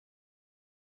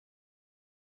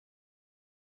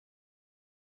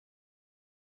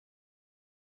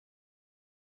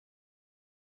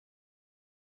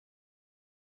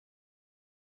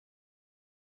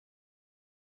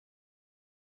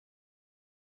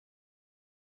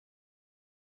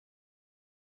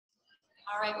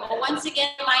All right, well, once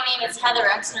again, my name is Heather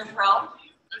Exner-Pro.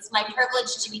 It's my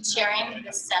privilege to be chairing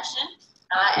this session.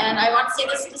 And I want to say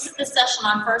this is the session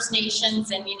on First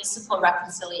Nations and municipal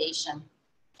reconciliation.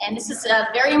 And this is a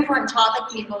very important topic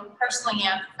to me both personally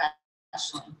and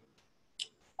professionally.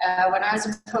 When I was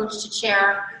approached to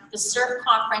chair the CRRF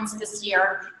conference this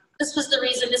year, this was the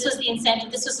reason, this was the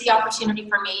incentive, this was the opportunity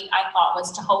for me, I thought,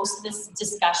 was to host this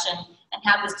discussion and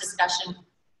have this discussion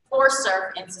for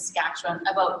CRRF in Saskatchewan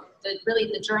about really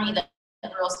the journey that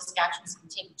rural Saskatchewans can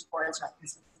take towards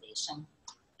reconciliation. And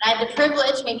I had the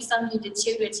privilege, maybe some of you did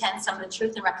too, to attend some of the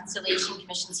Truth and Reconciliation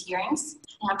Commission's hearings.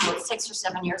 It happened about 6 or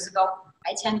 7 years ago.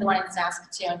 I attended the one in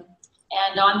Saskatchewan.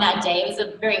 And on that day, it was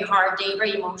a very hard day,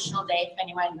 very emotional day. If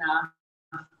anyone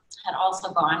had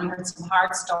also gone, we heard some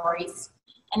hard stories.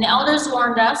 And the elders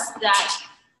warned us that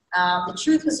the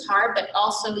truth was hard, but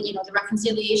also, the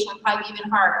reconciliation would probably be even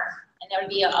harder. And there would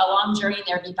be a long journey, and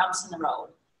there would be bumps in the road.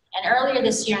 And earlier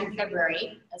this year in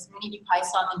February, as many of you probably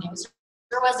saw in the news,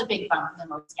 there was a big bump in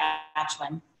the road in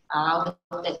Saskatchewan.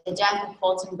 The death of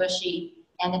Colton Bushy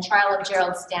and the trial of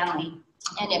Gerald Stanley.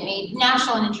 And it made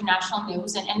national and international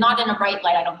news, and not in a bright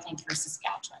light, I don't think, for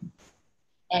Saskatchewan.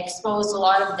 It exposed a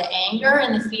lot of the anger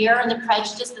and the fear and the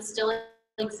prejudice that still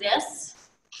exists.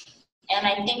 And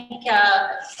I think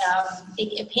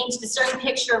it paints a certain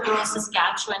picture of rural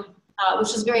Saskatchewan,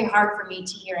 which was very hard for me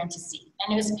to hear and to see.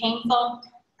 And it was painful,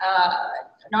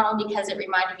 not only because it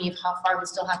reminded me of how far we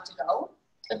still have to go,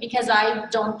 but because I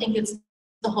don't think it's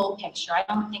the whole picture. I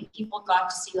don't think people got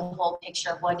to see the whole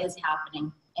picture of what is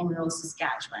happening in rural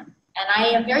Saskatchewan. And I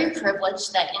am very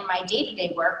privileged that in my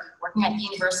day-to-day work, working at the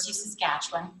University of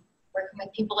Saskatchewan, working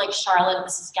with people like Charlotte and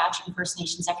the Saskatchewan First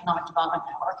Nations Economic Development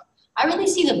Network, I really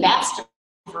see the best of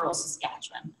rural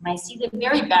Saskatchewan. And I see the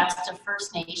very best of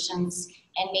First Nations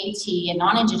and Métis and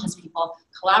non-Indigenous people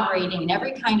collaborating in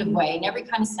every kind of way, in every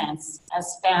kind of sense,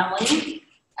 as family,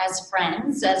 as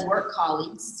friends, as work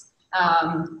colleagues,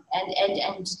 and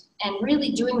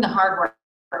really doing the hard work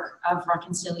of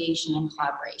reconciliation and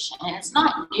collaboration. And it's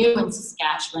not new in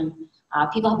Saskatchewan.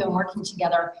 People have been working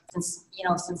together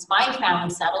since my family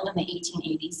settled in the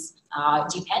 1880s,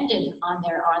 depended on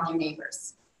their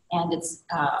neighbors. And it's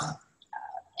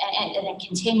and it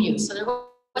continues. So there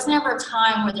was never a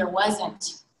time where there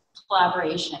wasn't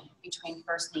collaboration between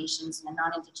First Nations and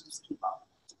non-Indigenous people.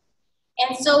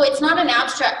 And so it's not an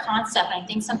abstract concept. I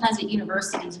think sometimes at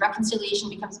universities, reconciliation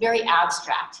becomes very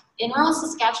abstract. In rural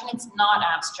Saskatchewan, it's not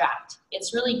abstract.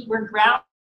 It's really, we're ground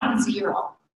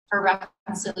zero for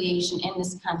reconciliation in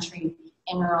this country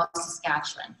in rural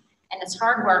Saskatchewan. And it's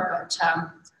hard work, but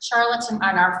Charlotte and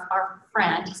our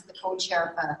friend, he's the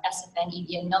co-chair of SFN-ED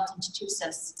in Milton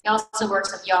Tutus. He also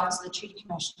works at the Office of the Treaty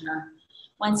Commissioner.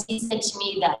 Once he said to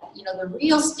me that, the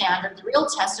real standard, the real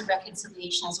test of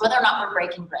reconciliation is whether or not we're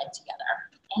breaking bread together.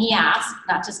 And he asked,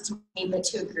 not just to me, but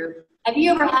to a group, have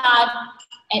you ever had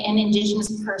an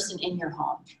Indigenous person in your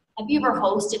home? Have you ever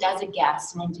hosted as a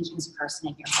guest an Indigenous person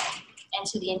in your home? And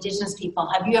to the Indigenous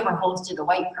people, have you ever hosted a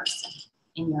white person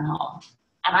in your home?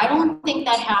 And I don't think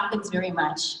that happens very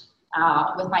much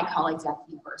with my colleagues at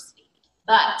the university.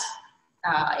 But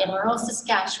in rural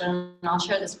Saskatchewan, and I'll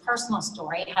share this personal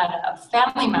story, I had a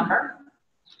family member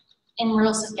in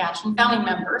rural Saskatchewan, family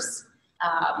members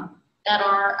that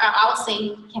are, I'll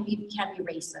say, can be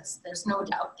racist. There's no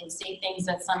doubt. They say things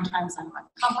that sometimes I'm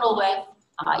uncomfortable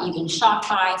with, even shocked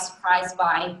by, surprised by.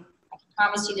 I can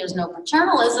promise you there's no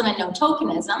paternalism and no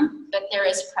tokenism, but there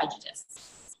is prejudice.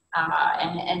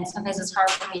 And sometimes it's hard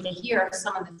for me to hear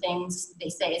some of the things they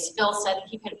say. As Phil said,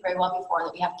 he put it very well before,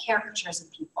 that we have caricatures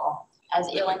of people as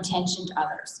ill-intentioned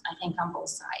others, I think, on both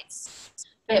sides.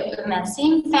 But when that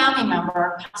same family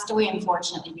member passed away,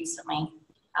 unfortunately, recently,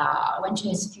 I went to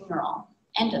his funeral.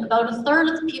 And about a third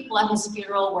of the people at his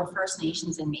funeral were First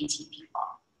Nations and Métis people.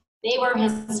 They were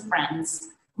his friends.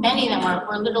 Many of them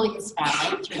were literally his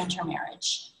family through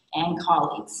intermarriage and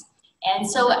colleagues. And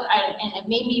so and it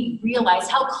made me realize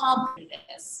how complicated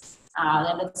it is.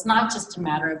 That it's not just a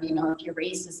matter of, if you're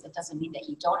racist, it doesn't mean that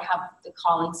you don't have the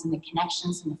colleagues and the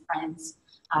connections and the friends.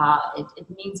 It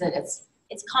means that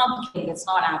it's complicated, it's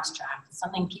not abstract. It's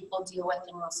something people deal with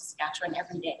in rural Saskatchewan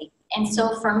every day. And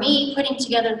so for me, putting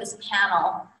together this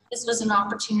panel, this was an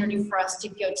opportunity for us to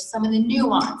go to some of the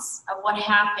nuance of what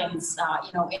happens,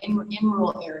 in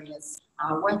rural areas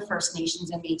with First Nations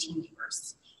and Métis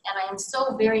neighbors. And I am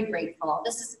so very grateful.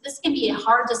 This can be a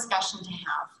hard discussion to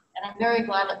have. And I'm very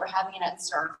glad that we're having it at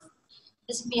CRRF.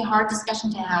 This can be a hard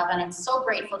discussion to have, and I'm so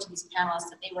grateful to these panelists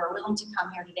that they were willing to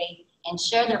come here today and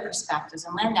share their perspectives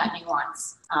and lend that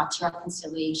nuance to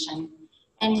reconciliation.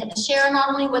 and share not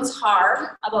only what's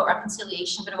hard about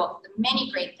reconciliation, but about the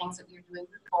many great things that we're doing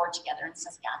forward together in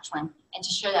Saskatchewan, and to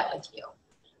share that with you.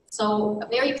 So I'm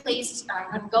very pleased.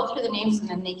 I'm going to go through the names and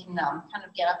then they can kind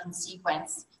of get up in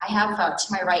sequence. I have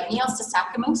to my right,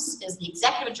 Sasakamoose is the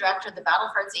Executive Director of the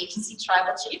Battlefords Agency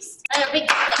Tribal Chiefs. I have a big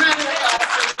round of applause.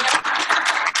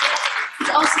 He's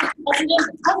also the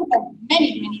president of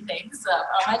many things.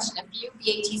 I'll mention a few: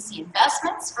 BATC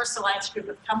Investments, First Alliance Group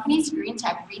of Companies, Green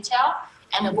Tech Retail,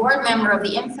 and a board member of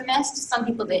the infamous, to some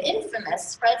people the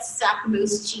infamous,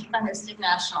 Sasakamoose Chief Thunderstic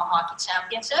National Hockey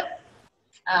Championship.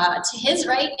 To his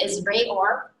right is Ray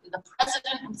Orr, the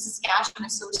president of the Saskatchewan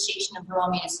Association of Rural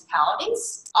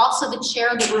Municipalities, also the chair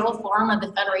of the Rural Forum of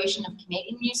the Federation of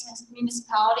Canadian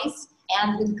Municipalities,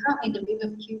 and currently the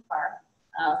Viva QFAR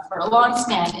for a long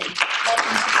standing.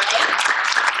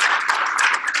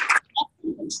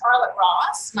 Charlotte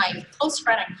Ross, my close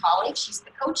friend and colleague. She's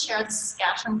the co-chair of the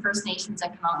Saskatchewan First Nations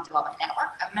Economic Development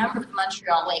Network, a member of the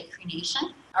Montreal Lake Cree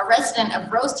Nation, a resident of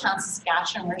Rosetown,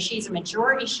 Saskatchewan, where she's a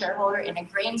majority shareholder in a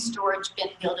grain storage bin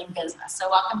building business. So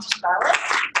welcome to Charlotte.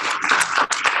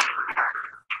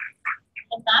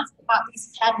 And last but not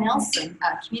least, Tad Nelson,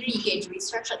 community engaged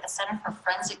researcher at the Center for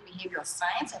Forensic Behavioral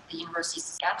Science at the University of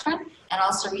Saskatchewan, and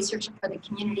also researcher for the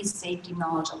Community Safety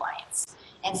Knowledge Alliance.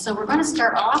 And so we're going to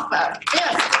start off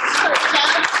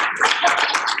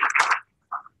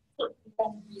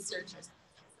researchers.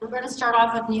 We're going to start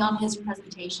off with Neil and his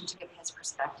presentation to give his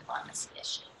perspective on this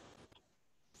issue.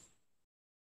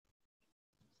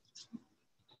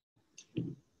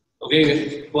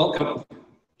 Okay, welcome.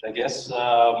 I guess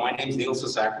my name is Neil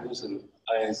Sasakamoose,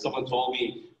 and someone told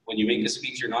me when you make a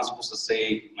speech, you're not supposed to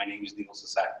say my name is Neil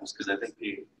Sasakamoose, because I think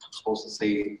they're supposed to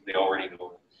say they already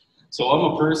know it. So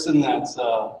I'm a person that's,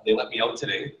 they let me out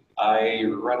today. I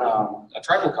run a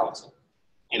tribal council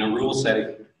in a rural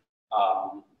setting.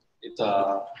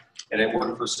 And I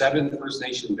work for 7 First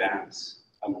Nation bands.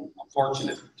 I'm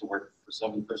fortunate to work for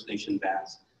 7 First Nation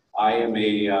bands. I'm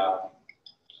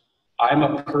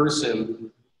a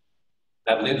person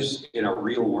that lives in a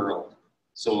real world.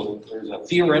 So there's a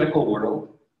theoretical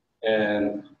world,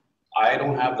 and I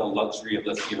don't have the luxury of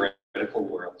the theoretical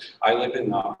world. I live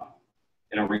in a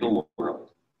real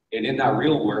world. And in that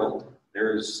real world,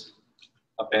 there's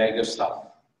a bag of stuff.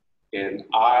 And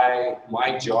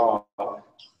my job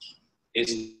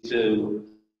is to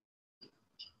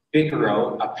figure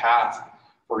out a path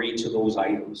for each of those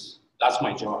items. That's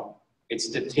my job. It's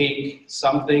to take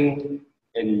something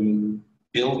and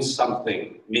build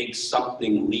something, make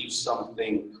something, leave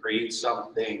something, create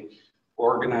something,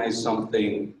 organize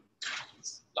something.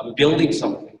 I'm building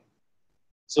something.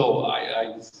 So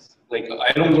I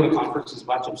don't go to conferences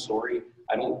much, I'm sorry.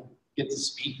 I don't get to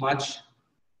speak much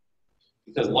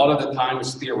because a lot of the time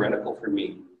it's theoretical for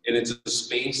me. And it's a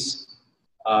space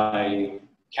I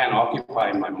can't occupy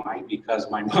in my mind because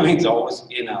my mind's always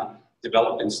in a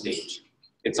development stage.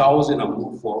 It's always in a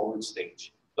move forward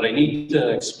stage. But I need to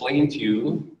explain to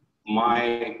you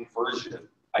my version,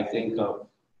 I think, of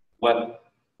what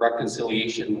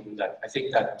reconciliation, that I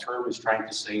think that term is trying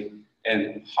to say,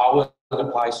 and how it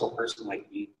applies to a person like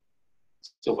me.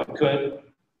 So if I could,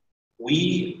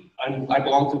 I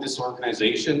belong to this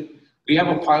organization. We have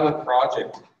a pilot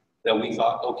project that we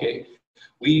thought, okay,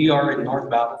 we are in North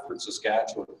Battlefords,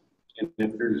 Saskatchewan, and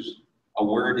if there's a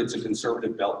word, it's a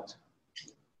conservative belt.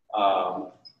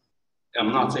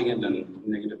 I'm not saying it in a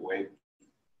negative way.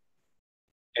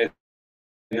 And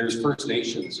there's First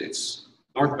Nations.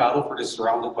 North Battleford is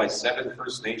surrounded by 7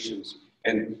 First Nations,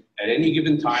 and at any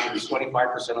given time, there's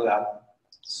 25% of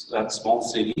that small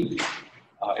city.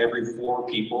 Every 4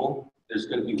 people, there's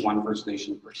going to be 1 First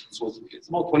Nation person. So it's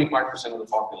about 25% of the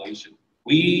population.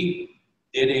 We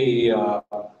did a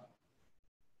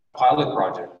pilot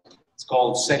project. It's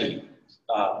called SETI,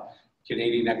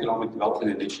 Canadian Economic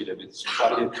Development Initiative. It's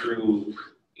funded through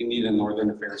Indian and Northern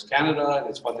Affairs Canada, and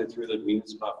it's funded through the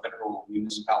Federal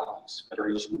Municipalities,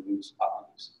 Federation of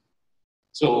Municipalities.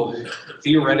 So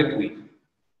theoretically,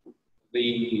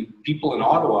 the people in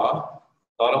Ottawa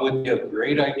thought it would be a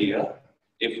great idea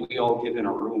if we all get in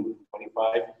a room,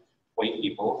 25 white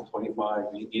people, 25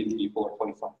 Indian people, or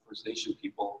 25 First Nation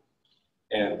people.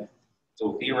 And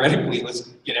so theoretically, let's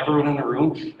get everyone in a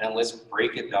room and let's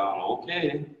break it down.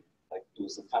 Okay, like it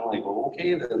was kind of like,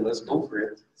 okay, then let's go for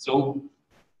it. So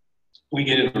we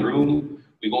get in a room,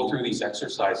 we go through these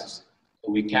exercises,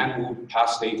 and we can't move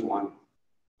past stage 1.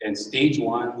 And stage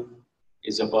 1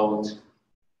 is about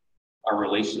our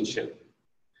relationship.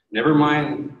 Never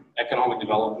mind economic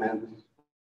development,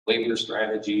 labor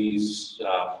strategies,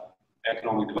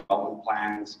 economic development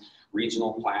plans,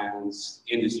 regional plans,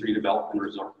 industry development,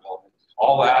 resort development.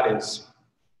 All that is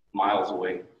miles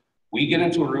away. We get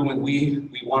into a room and we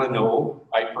want to know,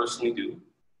 I personally do,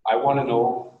 I want to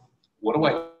know, what do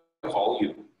I call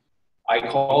you? I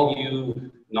call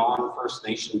you non-First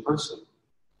Nation person.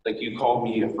 Like you call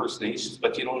me a First Nation,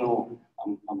 but you don't know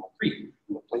I'm a Cree,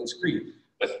 I'm a Plains Cree.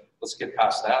 But let's get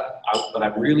past that. But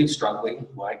I'm really struggling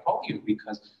what I call you,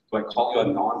 because do I call you a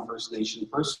non-First Nation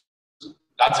person?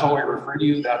 That's how I refer to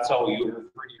you. That's how you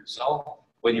refer to yourself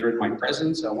when you're in my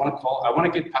presence. I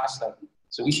want to get past that.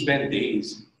 So we spend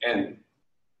days, and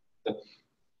the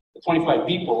 25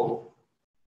 people,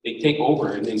 they take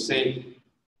over and they say,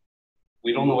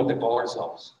 we don't know what to call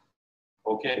ourselves.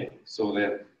 Okay, so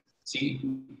then, see,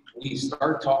 we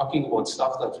start talking about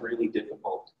stuff that's really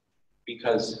difficult.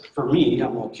 Because for me,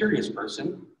 I'm a curious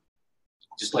person,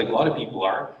 just like a lot of people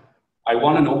are. I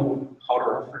want to know how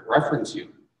to reference you.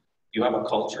 You have a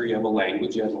culture, you have a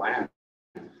language, you have land.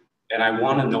 And I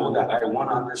want to know that. I want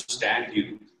to understand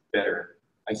you better.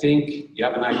 I think you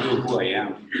have an idea of who I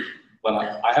am, but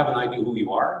I have an idea of who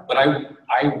you are, but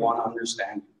I want to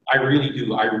understand you. I really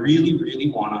do. I really,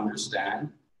 really want to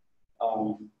understand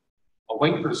a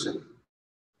white person.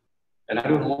 And I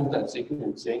don't know if that's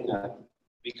ignorant saying that,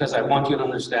 because I want you to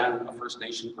understand a First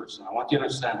Nation person. I want you to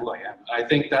understand who I am. And I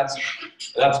think that's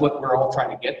what we're all trying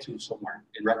to get to somewhere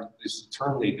in this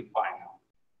term they define now.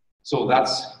 So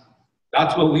that's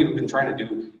what we've been trying to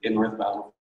do in North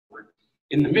Battleford.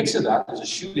 In the mix of that, there's a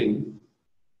shooting,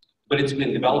 but it's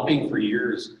been developing for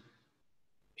years.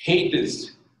 Hate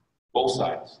is both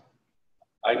sides.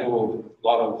 I know a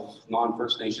lot of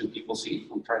non-First Nation people see,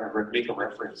 I'm trying to make a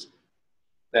reference,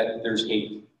 that there's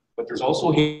hate, but there's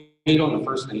also hate on the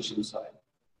First Nation side.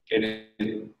 And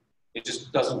it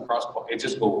just doesn't cross, it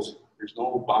just goes. There's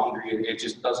no boundary, it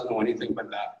just doesn't know anything but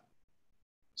that.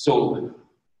 So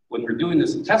when we're doing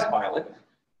this test pilot,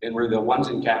 and we're the ones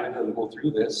in Canada that go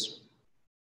through this,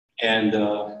 and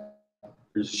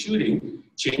there's a shooting,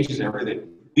 changes everything.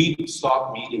 We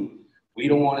stop meeting. We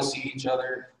don't want to see each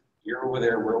other. You're over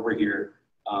there, we're over here.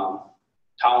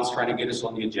 Town's trying to get us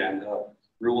on the agenda.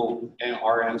 Rural and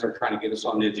RMs are trying to get us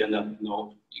on the agenda.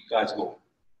 No, you guys go.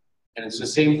 And it's the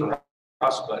same for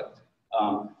us, but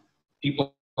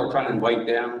people are trying to invite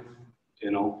them,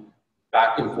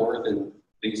 back and forth, and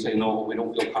they say, no, we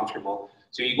don't feel comfortable.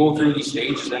 So you go through these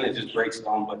stages, then it just breaks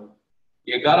down. But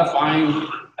you got to find,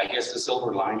 I guess, the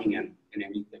silver lining in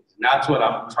anything. And that's what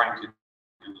I'm trying to do.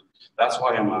 That's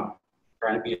why I'm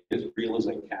trying to be as real as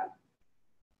I can.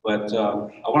 But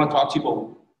I want to talk to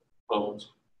you about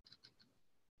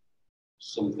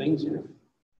some things here.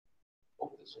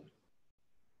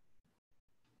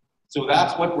 So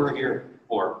that's what we're here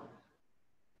for.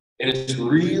 And it's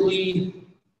really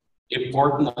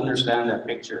important to understand that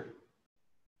picture.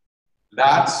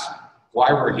 That's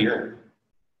why we're here.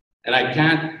 And I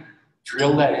can't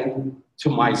drill that into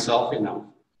myself enough,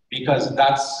 because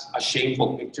that's a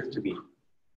shameful picture to me.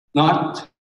 Not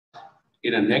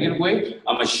in a negative way.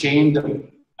 I'm ashamed of,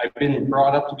 I've been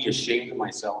brought up to be ashamed of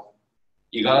myself.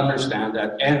 You gotta understand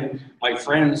that. And my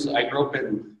friends, I grew up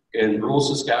in rural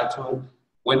Saskatchewan,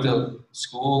 went to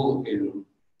school in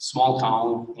small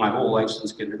town my whole life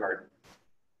since kindergarten.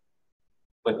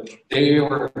 But they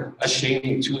were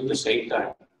ashamed too at the same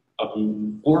time,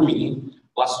 for me,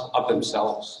 plus of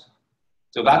themselves.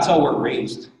 So that's how we're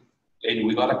raised. And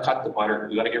we gotta cut the butter,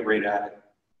 we gotta get right at it.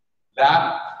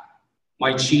 That,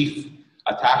 my chief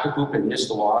attacker group in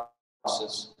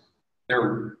Municipalities,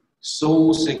 they're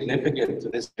so significant to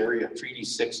this area, Treaty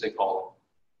 6 they call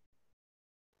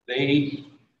it. They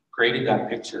created that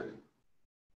picture.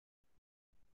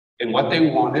 And what they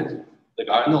wanted, the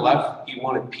guy on the left, he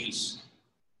wanted peace.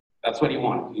 That's what he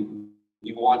wanted.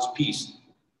 He wants peace.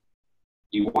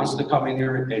 He wants to come in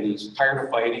here and he's tired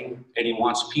of fighting, and he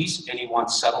wants peace, and he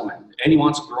wants settlement, and he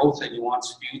wants growth, and he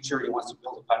wants future, he wants to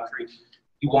build a country.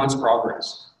 He wants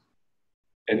progress.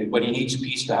 But he needs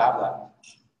peace to have that.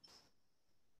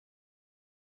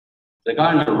 The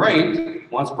guy on the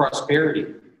right wants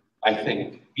prosperity, I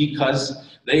think,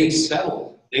 because they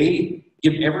settle. They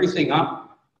give everything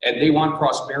up, and they want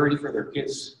prosperity for their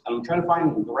kids. I'm trying to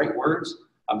find the right words.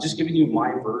 I'm just giving you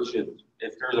my version.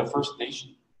 If there's a First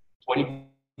Nation, 20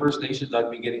 First Nations,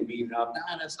 I'd be getting beaten up.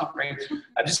 Nah, that's not right.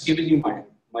 I'm just giving you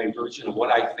my version of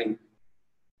what I think.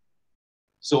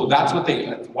 So that's what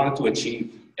they wanted to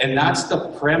achieve. And that's the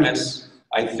premise,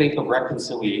 I think, of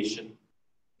reconciliation,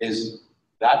 is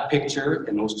that picture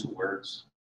and those two words.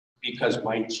 Because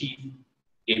my chief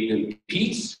gave them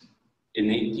peace in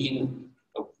 18,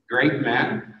 a great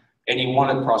man, and he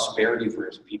wanted prosperity for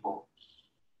his people.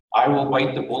 I will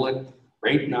bite the bullet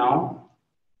right now,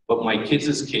 but my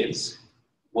kids' kids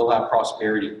will have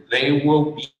prosperity. They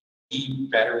will be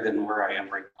better than where I am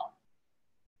right now.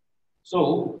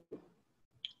 So,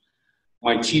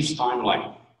 my chief's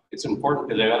timeline. It's important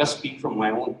because I gotta speak from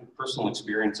my own personal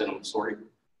experience, and I'm sorry.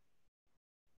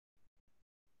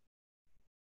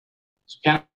 So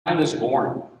Canada was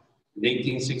born in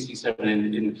 1867,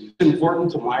 and it's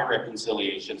important to my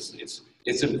reconciliations.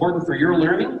 It's important for your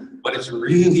learning, but it's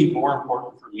really more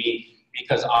important for me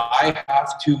because I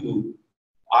have to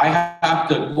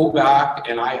go back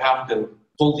and I have to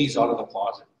pull these out of the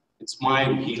closet. It's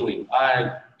my healing.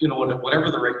 Whatever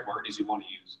the right word is you want to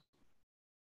use.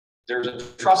 There's a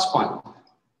trust fund,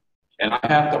 and I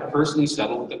have to personally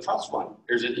settle with the trust fund.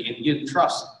 There's an Indian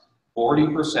trust.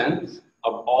 40%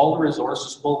 of all the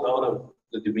resources pulled out of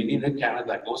the Dominion of Canada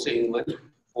that goes to England,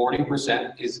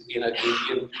 40% is in an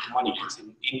Indian money. It's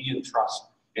an Indian trust.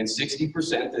 And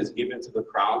 60% is given to the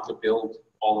Crown to build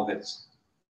all of this.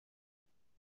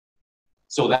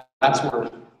 So that's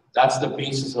the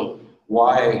basis of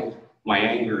why my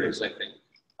anger is, I think.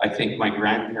 I think my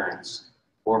grandparents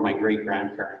or my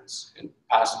great-grandparents, and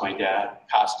past my dad,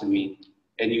 past to me,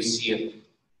 and you see it.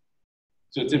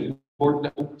 So it's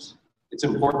important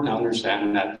to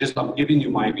understand that. I'm giving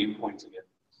you my viewpoints again.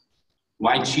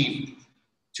 My chief,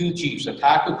 two chiefs,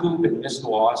 Sasakamoose and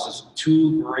Soonias, is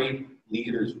two great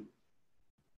leaders.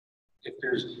 If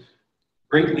there's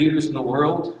great leaders in the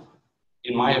world,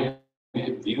 in my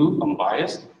view, I'm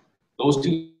biased, those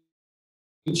two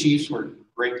chiefs were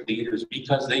great leaders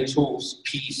because they chose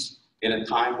peace in a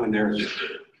time when there's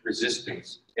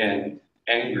resistance and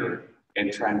anger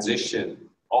and transition.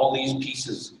 All these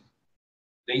pieces,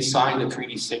 they signed the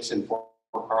Treaty 6 in Fort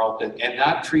Carlton, and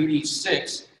that Treaty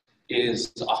 6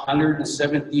 is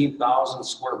 117,000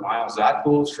 square miles. That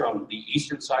goes from the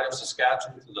eastern side of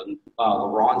Saskatchewan to the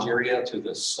Orange area to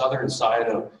the southern side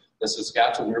of the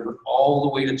Saskatchewan River, all the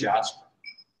way to Jasper.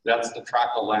 That's the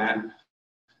tract of land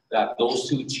that those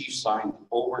two chiefs signed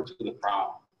over to the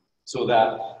Crown so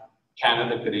that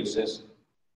Canada could exist.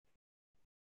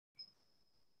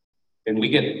 And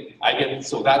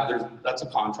that's a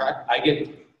contract. I get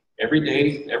every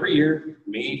day, every year,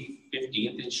 May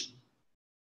 15th-ish,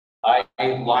 I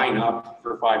line up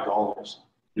for $5.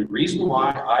 The reason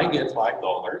why I get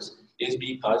 $5 is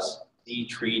because the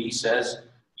treaty says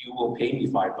you will pay me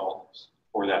 $5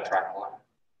 for that tract of land.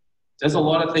 It says a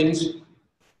lot of things,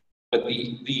 but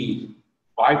the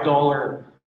 $5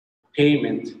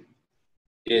 payment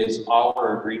is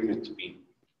our agreement to me.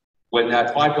 When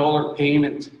that $5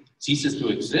 payment ceases to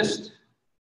exist,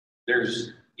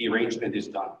 the arrangement is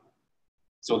done.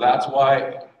 So that's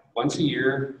why once a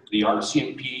year, the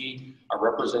RCMP, a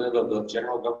representative of the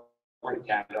General Government of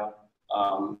Canada,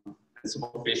 and some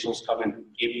officials come and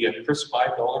give me a crisp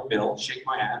 $5 bill, shake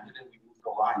my hand, and then we move the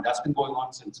line. That's been going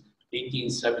on since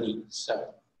 1877.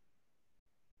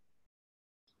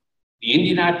 The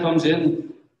Indian Act comes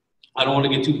in. I don't want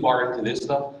to get too far into this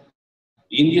stuff.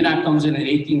 The Indian Act comes in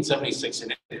 1876,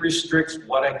 and it restricts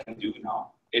what I can do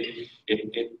now.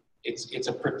 It's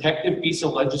a protective piece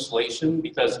of legislation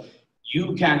because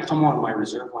you can't come on my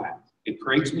reserve land. It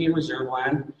creates me a reserve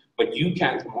land, but you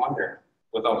can't come on there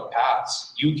without a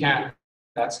pass. You can't,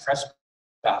 that's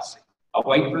trespassing. A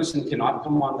white person cannot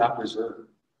come on that reserve.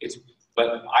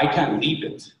 But I can leave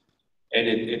it. And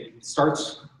it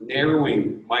starts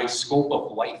narrowing my scope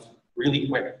of life really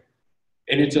quick.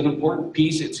 And it's an important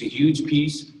piece, it's a huge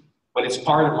piece, but it's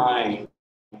part of my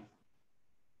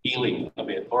healing a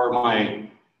bit, or my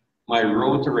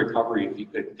road to recovery, if you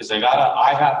could, because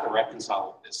I have to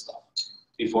reconcile with this stuff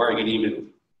before I can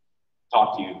even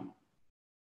talk to you.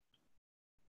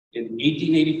 In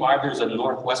 1885, there's a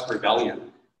Northwest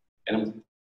Rebellion, and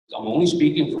I'm only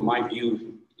speaking from my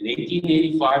view. In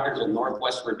 1885, there's a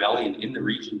Northwest Rebellion in the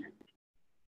region.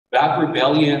 That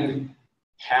rebellion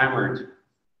hammered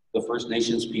the First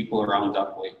Nations people around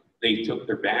Duck Lake. They took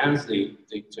their bands, they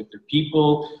took their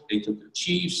people, they took their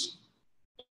chiefs,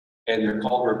 and they're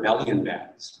called rebellion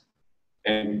bands.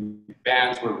 And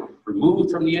bands were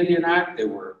removed from the Indian Act, they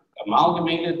were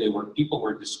amalgamated, people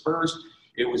were dispersed.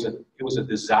 It was a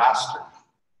disaster.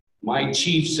 My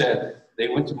chief said, they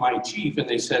went to my chief and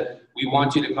they said, we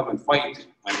want you to come and fight.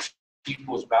 My chief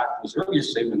goes back to his earlier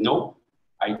statement, no,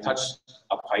 I touched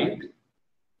a pipe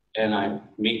and I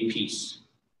made peace.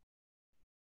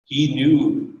 He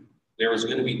knew there was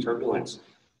going to be turbulence,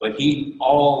 but he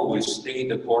always stayed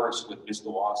the course with Mr.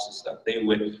 Wasses that they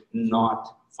would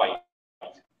not fight.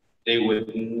 They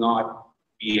would not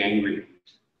be angry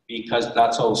because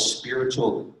that's how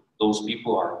spiritual those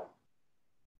people are.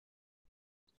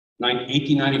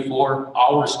 1894,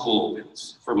 our school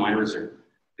opens for my reserve.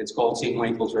 It's called St.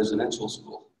 Michael's Residential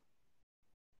School.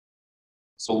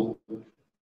 So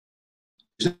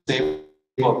say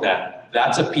about that.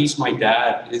 That's a piece my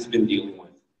dad has been dealing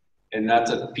with. And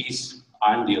that's a piece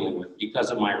I'm dealing with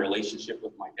because of my relationship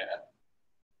with my dad.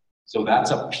 So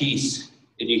that's a piece.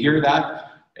 And you hear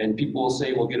that, and people will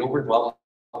say, well, get over it. Well,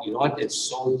 you know what? It's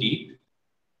so deep.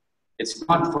 It's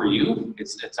not for you.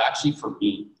 It's actually for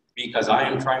me because I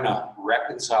am trying to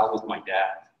reconcile with my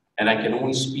dad. And I can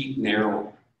only speak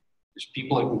narrow. There's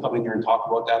people that can come in here and talk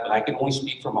about that, but I can only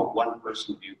speak from a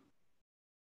one-person view.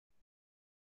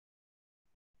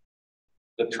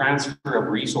 The transfer of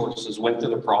resources went to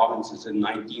the provinces in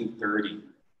 1930.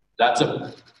 That's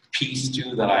a piece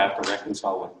too that I have to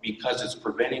reconcile with because it's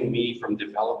preventing me from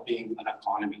developing an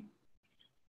economy.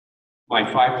 My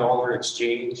 $5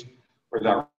 exchange for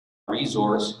the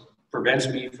resource prevents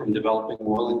me from developing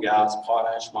oil and gas,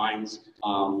 potash mines,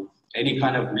 any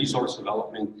kind of resource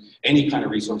development,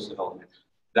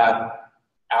 that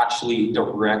actually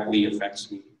directly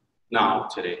affects me now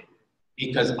today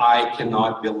because I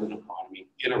cannot build an economy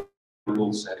in a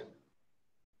rural setting.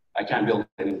 I can't build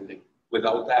anything.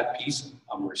 Without that piece,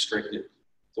 I'm restricted.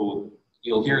 So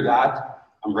you'll hear that.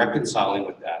 I'm reconciling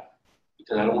with that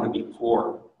because I don't want to be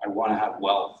poor. I want to have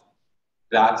wealth.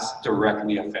 That's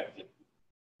directly affected.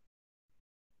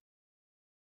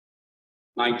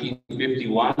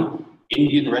 1951,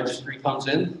 Indian registry comes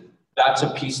in. That's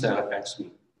a piece that affects me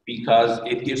because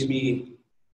it gives me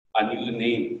a new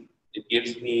name. It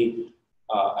gives me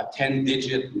a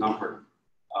 10-digit number.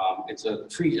 It's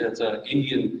an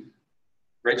Indian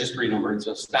registry number. It's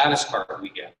a status card we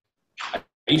get. I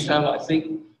used to have, I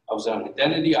think, I was on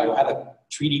identity. I had a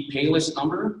treaty pay list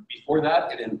number before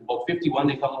that, and in about 51,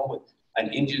 they come up with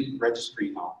an Indian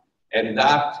registry now. And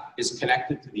that is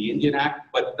connected to the Indian Act,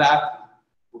 but that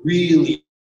really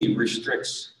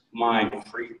restricts my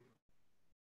freedom.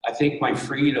 I think my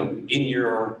freedom in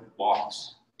your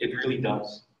box. It really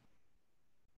does.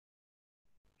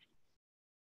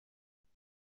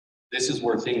 This is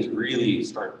where things really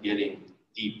start getting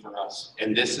deep for us.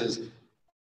 And this is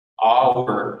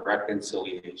our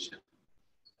reconciliation.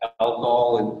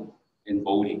 Alcohol and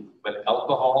voting. But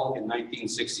alcohol in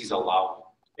 1960s allowed.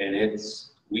 And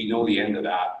we know the end of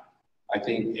that. I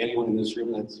think anyone in this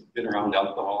room that's been around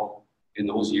alcohol in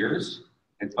those years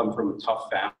and come from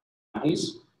tough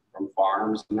families, from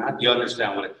farms and that, you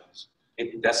understand what it does.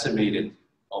 It decimated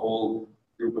a whole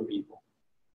group of people.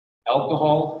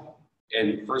 Alcohol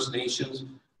and First Nations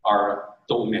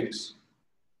don't mix.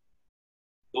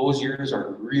 Those years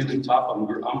are really tough. I'm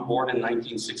born in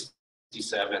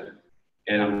 1967,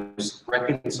 and I'm just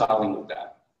reconciling with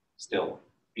that still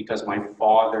because my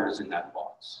father is in that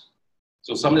box.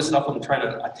 So some of the stuff I'm trying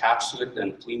to attach to it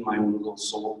and clean my own little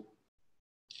soul.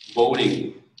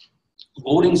 Voting.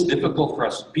 Voting's difficult for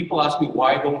us. People ask me,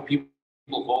 why don't people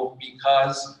vote?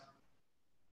 Because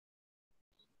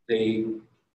they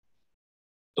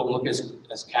don't look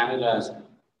as Canada as,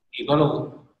 you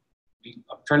gotta be,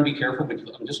 I'm trying to be careful, but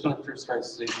I'm just gonna try to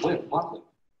say it bluntly.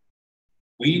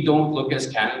 We don't look as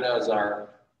Canada as our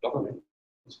government.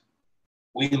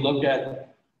 We look at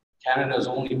Canada as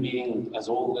only being as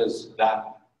old as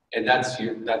that, and that's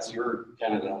your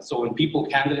Canada. So when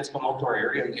candidates come out to our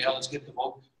area and, yeah, let's get the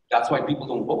vote, that's why people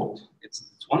don't vote.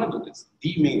 It's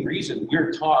the main reason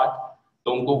we're taught,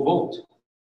 don't go vote.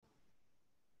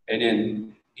 And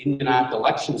then Indian Act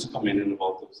elections come in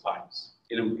about those times.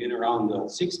 In around the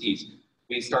 60s,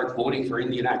 we start voting for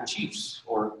Indian Act chiefs,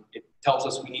 or it tells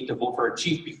us we need to vote for a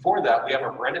chief. Before that, we have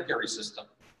a hereditary system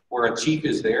where a chief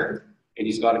is there and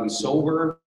he's got to be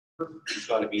sober, he's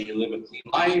got to live a clean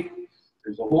life.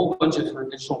 There's a whole bunch of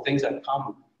traditional things that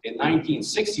come. In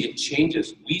 1960, it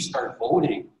changes. We start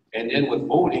voting, and then with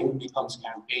voting becomes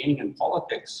campaigning and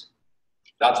politics.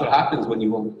 That's what happens when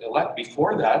you elect.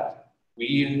 Before that,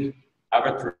 we have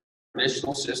a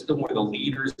traditional system where the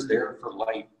leader is there for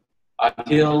life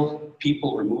until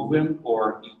people remove him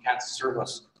or he can't serve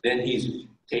us. Then he's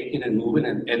taken and moving,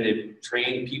 and they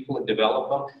train people and develop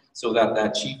them so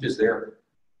that chief is there.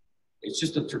 It's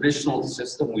just a traditional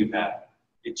system we've had.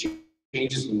 It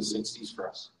changes in the 60s for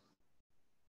us.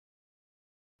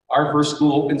 Our first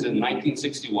school opens in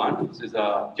 1961. This is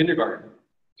kindergarten,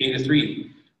 K-3.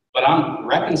 But I'm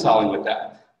reconciling with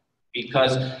that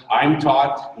because I'm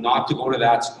taught not to go to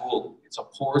that school. It's a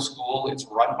poor school. It's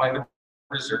run by the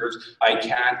reserves. I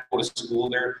can't go to school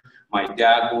there. My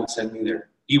dad won't send me there.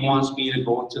 He wants me to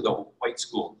go to the white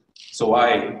school. So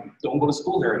I don't go to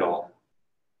school there at all.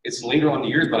 It's later on in the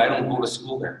years, but I don't go to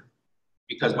school there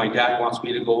because my dad wants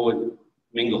me to go and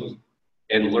mingle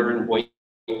and learn white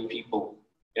people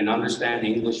and understand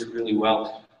English really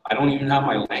well. I don't even have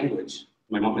my language.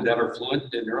 My mom and dad are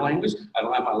fluent in their language. I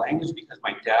don't have my language because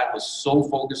my dad was so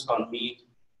focused on me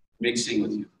mixing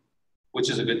with you, which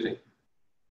is a good thing.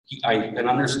 I can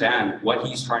understand what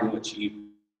he's trying to achieve.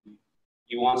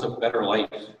 He wants a better life.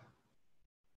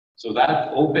 So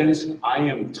that opens, I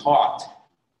am taught,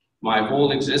 my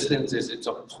whole existence is it's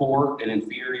a poor and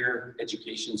inferior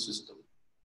education system.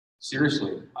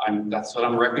 Seriously, that's what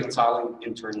I'm reconciling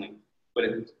internally. But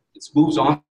it moves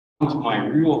on to my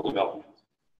rural development.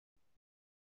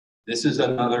 This is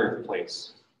another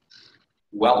place.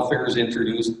 Welfare is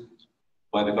introduced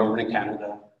by the government of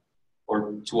Canada,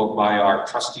 or by our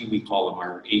trustee, we call him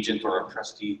our agent or our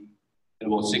trustee, in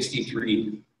about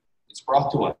 63. It's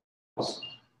brought to us.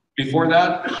 Before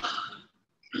that,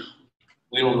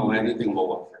 we don't know anything about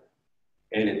welfare.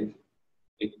 And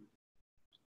it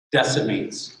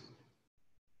decimates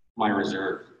my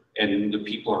reserve and the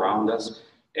people around us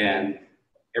and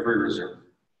every reserve.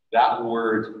 That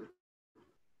word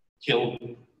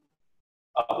killed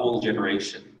a whole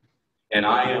generation. And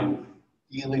I am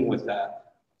dealing with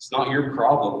that. It's not your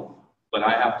problem, but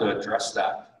I have to address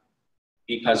that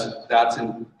because that's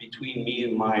in between me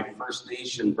and my First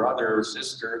Nation brother or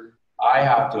sister. I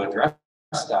have to address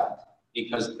that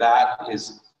because that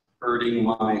is hurting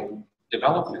my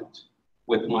development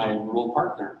with my rural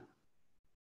partner.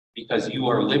 Because you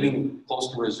are living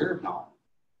close to reserve now,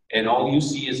 and all you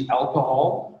see is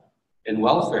alcohol and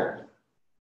welfare.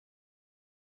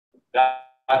 That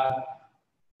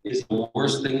is the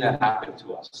worst thing that happened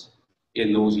to us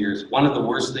in those years. One of the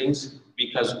worst things,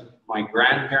 because my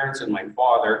grandparents and my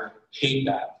father hate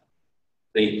that.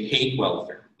 They hate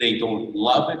welfare. They don't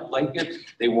love it, like it.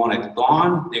 They want it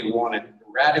gone. They want it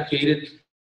eradicated.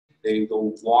 They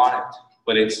don't want it.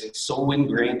 But it's so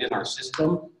ingrained in our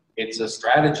system, it's a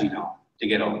strategy now to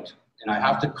get out. And I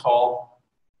have to call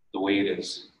the way it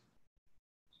is.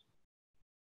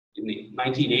 In the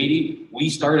 1980, we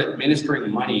started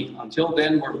administering money. Until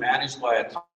then, we're managed by a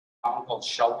town called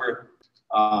Shelburne,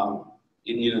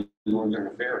 Indian Northern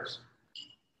Affairs.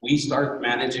 We start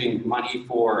managing money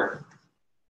for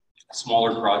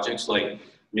smaller projects, like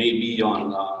maybe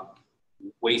on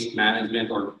waste management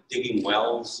or digging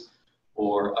wells,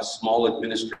 or a small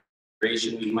administration.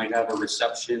 We might have a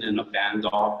reception and a band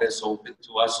office open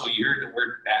to us. So you hear the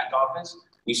word band office?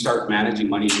 We start managing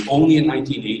money only in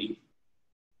 1980.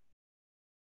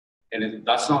 And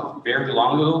that's not very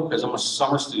long ago, because I'm a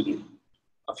summer student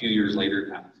a few years later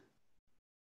than that.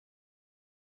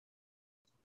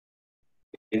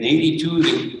 In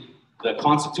 82, the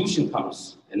Constitution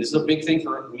comes, and this is a big thing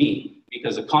for me,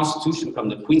 because the Constitution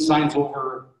comes, the Queen signs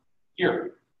over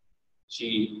here.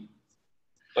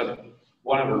 But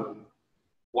one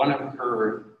of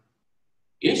her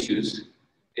issues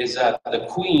is that the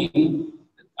Queen,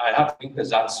 I have to think because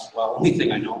that's the only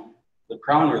thing I know, the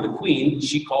Crown or the Queen,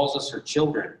 she calls us her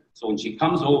children. So when she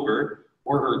comes over,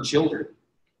 we're her children.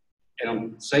 And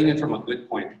I'm saying it from a good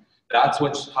point. That's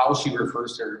how she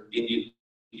refers to her Indian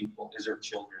people, is her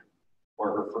children,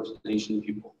 or her First Nation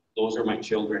people. Those are my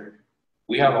children.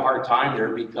 We have a hard time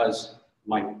there because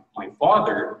my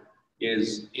father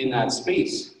is in that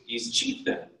space. He's chief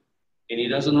then, and he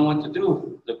doesn't know what to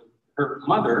do. Her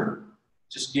mother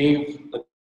just gave the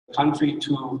country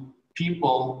to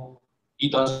people he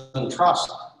doesn't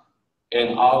trust.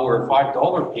 And our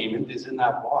 $5 payment is in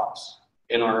that box.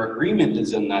 And our agreement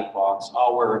is in that box.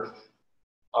 Our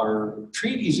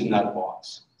treaty's in that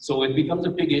box. So it becomes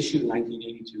a big issue in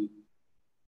 1982.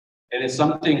 And it's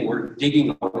something we're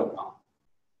digging out of now.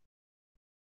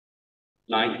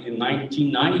 In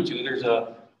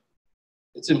 1992,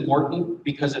 it's important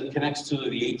because it connects to the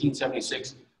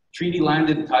 1876 treaty land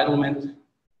entitlement,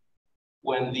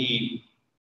 when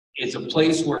it's a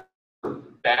place where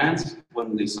bands,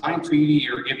 when they sign treaty,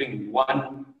 you're giving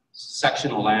one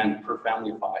section of land per family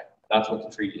of 5. That's what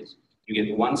the treaty is. You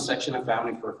get one section of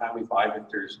family for a family of 5.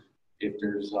 If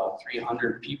there's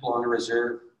 300 people on a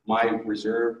reserve, my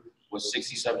reserve was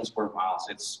 67 square miles.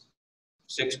 It's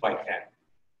 6 by 10.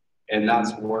 And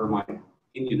that's where my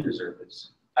Indian reserve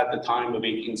is. At the time of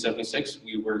 1876,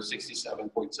 we were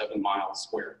 67.7 miles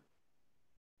square.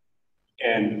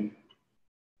 And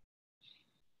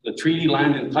the treaty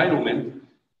land entitlement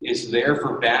is there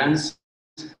for bands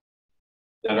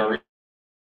that are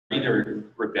either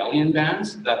rebellion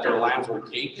bands, that their lands were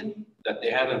taken, that they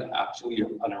had actually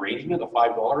an arrangement, a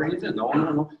 $5 arrangement.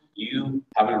 No. You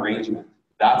have an arrangement.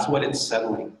 That's what it's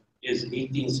settling, is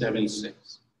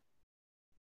 1876.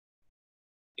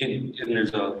 And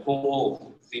there's a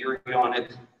whole theory on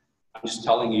it. I'm just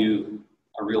telling you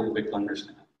a real quick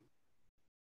understanding.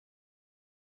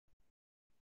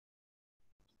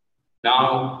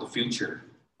 Now, the future.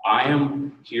 I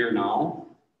am here now.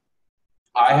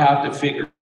 I have to figure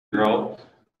out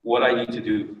what I need to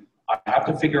do. I have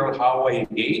to figure out how I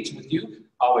engage with you,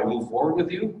 how I move forward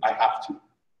with you. I have to.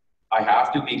 I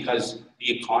have to, because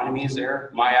the economy is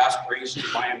there. My aspirations,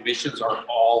 my ambitions are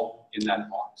all in that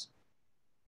box.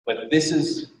 But this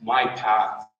is my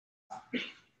path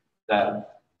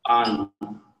that I'm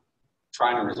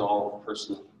trying to resolve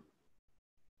personally.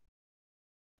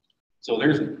 So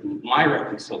there's my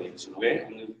reconciliation, okay?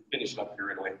 I'm gonna finish up here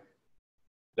right away.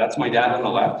 That's my dad on the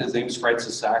left. His name's Fred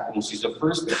Sasakamoose. He's the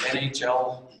first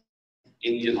NHL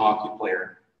Indian hockey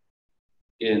player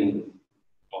in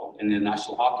the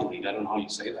National Hockey League. I don't know how you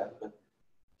say that, but,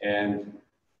 and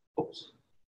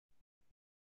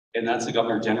that's the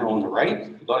Governor General on the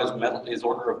right. He got his medal, his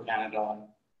Order of Canada,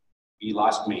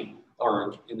 last May,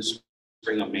 or in the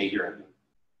spring of May here.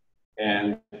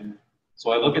 And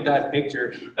so I look at that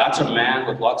picture, that's a man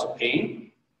with lots of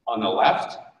pain. On the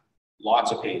left,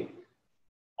 lots of pain.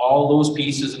 All those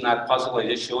pieces in that puzzle I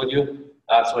just showed you,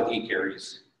 that's what he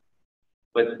carries.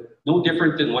 But no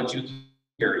different than what you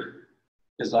carry.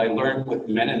 Because I learned with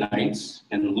Mennonites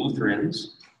and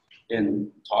Lutherans,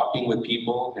 in talking with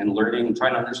people and learning,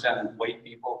 trying to understand white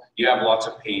people, you have lots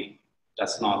of pain.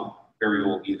 That's not very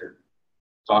old either.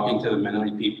 Talking to the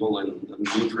Mennonite people and the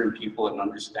Lutheran people and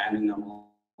understanding them a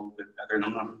little bit better. And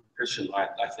I'm not a Christian, I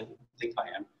think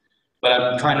I am. But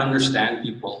I'm trying to understand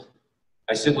people.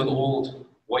 I sit with old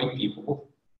white people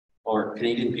or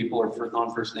Canadian people or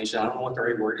non-First Nation. I don't know what the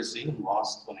right word is. See, I'm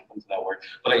lost when it comes to that word.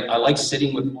 But I like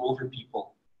sitting with older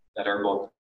people that are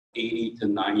about 80 to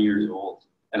 90 years old.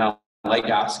 And I like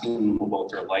asking them about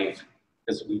their life,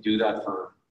 because we do that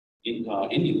for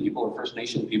Indian people or First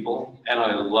Nation people. And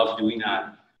I love doing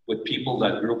that with people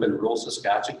that grew up in rural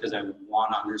Saskatchewan, because I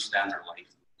want to understand their life.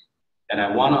 And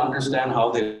I want to understand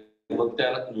how they looked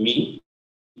at me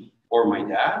or my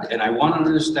dad. And I want to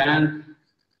understand,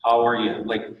 how are you?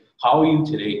 Like, how are you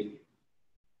today?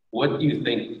 What do you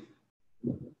think?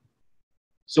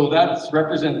 So that's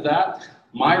represent that.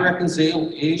 My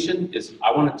reconciliation is,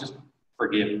 I want to just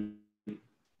forgive.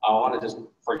 I want to just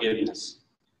forgiveness.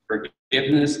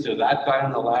 Forgiveness to that guy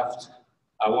on the left.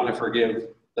 I want to forgive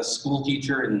the school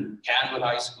teacher in Canwood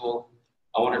High School.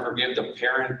 I want to forgive the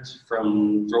parent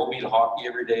from drove me to hockey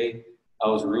every day I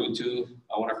was rude to.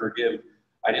 I want to forgive.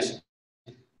 I just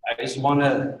want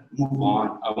to move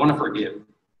on. I want to forgive.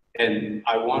 And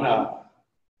I want to,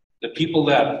 the people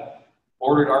that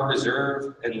ordered our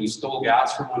reserve and we stole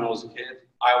gas from when I was a kid,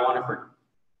 I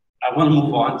want to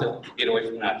move on to get away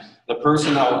from that. The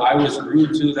person I was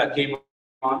rude to that came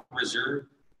on reserve,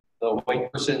 the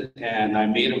white person, and I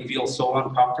made him feel so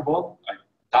uncomfortable,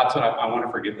 that's what I want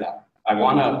to forgive that. I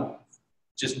want to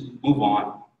just move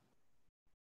on.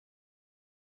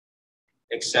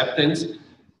 Acceptance.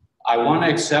 I want to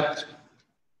accept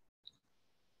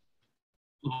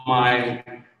my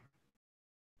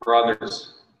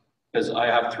brothers, because I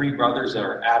have 3 brothers that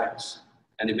are addicts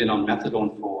and they've been on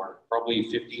methadone for probably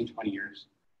 15, 20 years.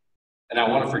 And I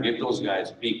want to forgive those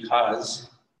guys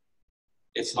because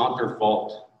it's not their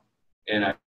fault. And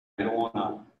I don't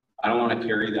want to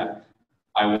carry that.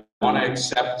 I want to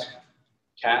accept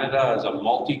Canada as a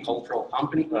multicultural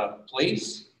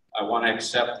place. I want to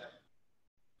accept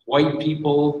white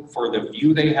people for the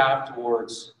view they have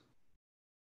towards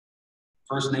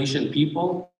First Nation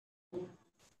people.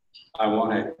 I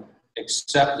want to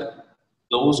accept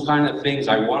those kind of things.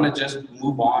 I want to just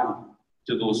move on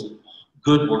to those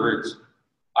good words.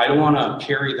 I don't want to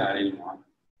carry that anymore.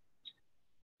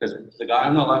 Because the guy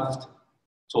on the left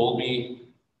told me,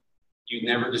 you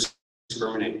never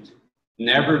discriminate.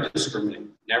 Never discriminate.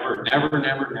 Never, never,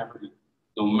 never, never do.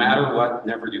 No matter what,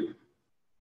 never do.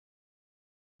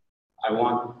 I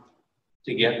want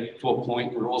to get to a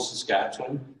point in rural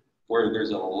Saskatchewan where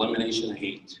there's an elimination of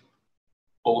hate.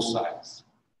 Both sides.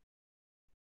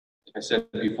 Like I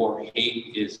said before,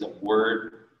 hate is a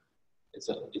word, it's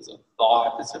a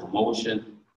thought, it's an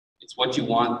emotion. It's what you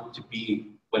want to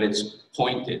be, but it's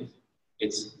pointed.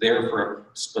 It's there for a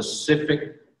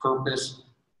specific purpose,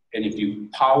 and if you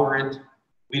power it,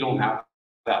 we don't have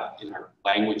that in our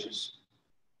languages.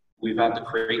 We've had to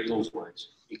create those words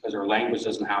because our language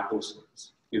doesn't have those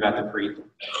things. We've had to create them.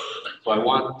 So I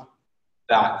want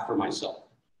that for myself.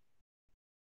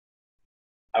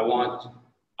 I want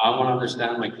to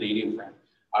understand my Canadian friend.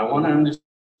 I want to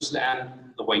understand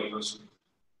the white person.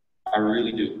 I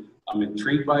really do. I'm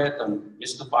intrigued by it. I'm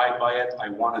mystified by it. I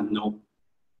want to know.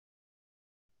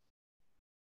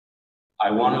 I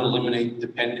want to eliminate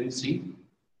dependency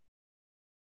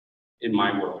in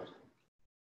my world.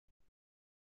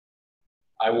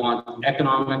 I want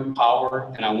economic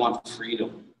power and I want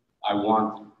freedom. I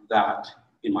want that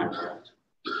in my world.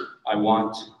 I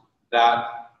want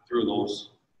that through those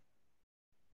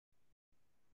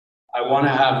I want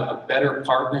to have a better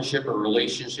partnership or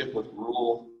relationship with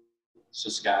rural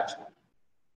Saskatchewan.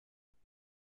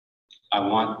 I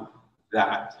want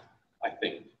that, I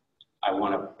think. I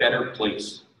want a better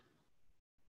place.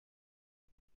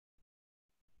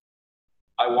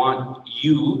 I want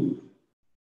you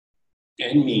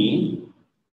and me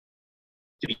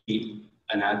to be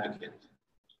an advocate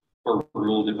for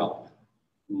rural development.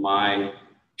 My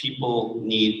people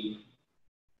need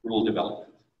rural development.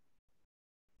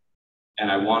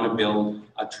 And I want to build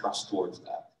a trust towards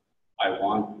that. I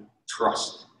want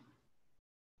trust.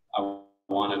 I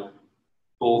want to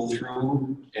go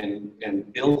through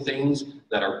and build things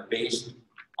that are based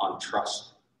on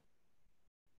trust.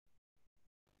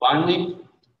 Finally,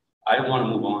 I don't want to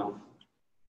move on.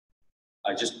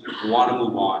 I just want to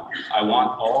move on. I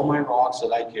want all my rocks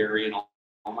that I carry and all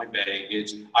my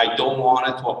baggage. I don't want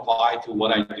it to apply to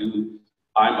what I do.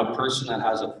 I'm a person that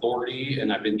has authority,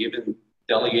 and I've been given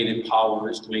delegated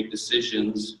powers to make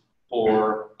decisions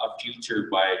for a future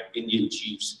by Indian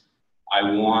chiefs.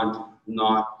 I want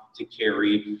not to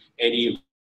carry any of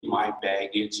my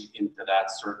baggage into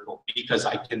that circle, because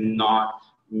I cannot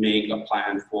make a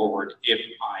plan forward if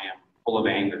I am full of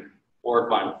anger or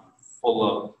if I'm full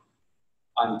of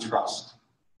untrust.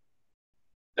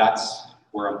 That's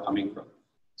where I'm coming from.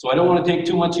 So I don't want to take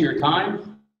too much of your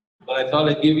time, but I thought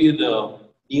I'd give you the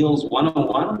Neil's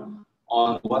 101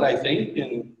 on what I think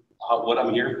and what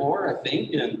I'm here for, I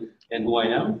think, and who I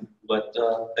am. But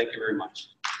thank you very much.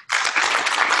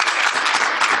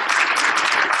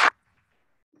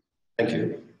 Thank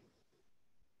you.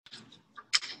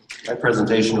 My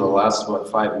presentation will last about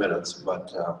 5 minutes,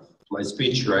 but my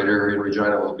speechwriter in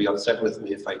Regina will be upset with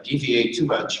me if I deviate too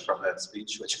much from that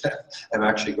speech, which I'm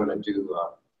actually going to do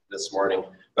this morning.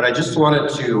 But I just wanted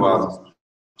to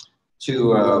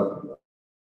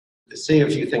say a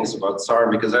few things about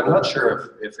SARM, because I'm not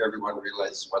sure if everyone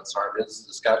realizes what SARM is,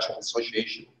 the Saskatchewan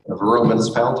Association of Rural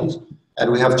Municipalities. And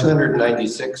we have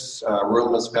 296 rural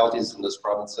municipalities in this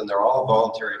province, and they're all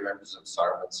voluntary members of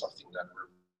SARM. It's something that we're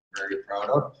very proud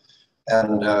of.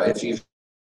 And if you've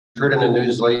heard in the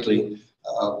news lately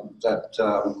that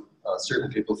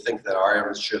certain people think that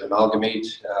RMs should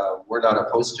amalgamate, we're not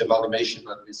opposed to amalgamation,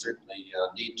 but we certainly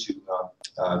need to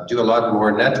do a lot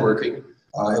more networking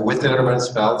within our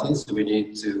municipalities. We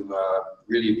need to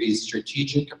really be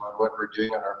strategic about what we're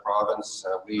doing in our province.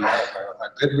 We have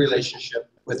a good relationship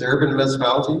with urban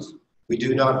municipalities. We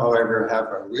do not, however, have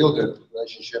a real good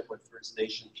relationship with First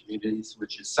Nation communities,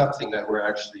 which is something that we're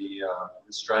actually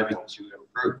striving to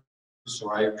improve.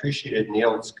 So I appreciated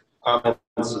Neil's comments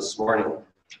this morning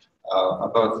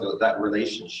about that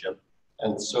relationship.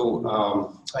 And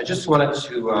so I just wanted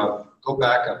to go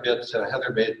back a bit.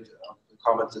 Heather made a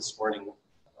comment this morning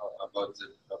about the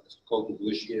Golden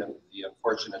Bushy and the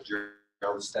unfortunate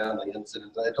Gerald Stanley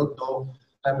incident. I don't know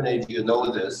how many of you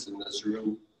know this in this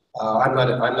room. I'm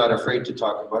not afraid to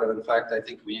talk about it. In fact, I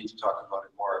think we need to talk about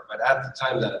it more. But at the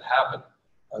time that it happened,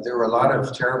 there were a lot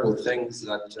of terrible things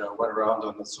that went around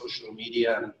on the social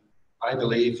media. And I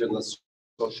believe in the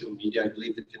social media. I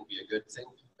believe it can be a good thing.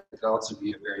 It can also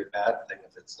be a very bad thing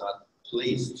if it's not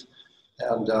policed.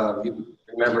 And you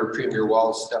remember Premier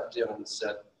Walz stepped in and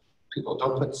said, people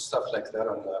don't put stuff like that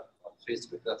on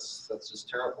Facebook. That's just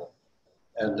terrible.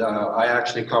 And I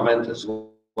actually comment as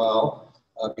well.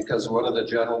 Because one of the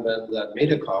gentlemen that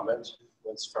made a comment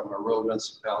was from a rural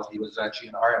municipality. He was actually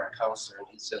an RM councillor, and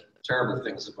he said terrible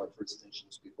things about First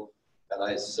Nations people. And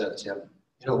I said to him,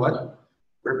 you know what?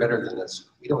 We're better than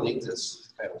this. We don't need this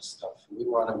kind of stuff. We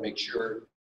want to make sure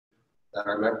that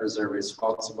our members are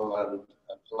responsible and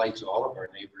polite to all of our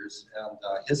neighbors. And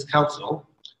his council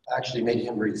actually made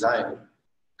him resign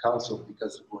council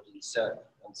because of what he said.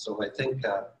 And so I think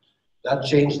that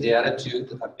changed the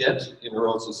attitude a bit in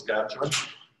rural Saskatchewan,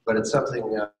 but it's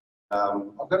something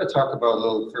I'm going to talk about a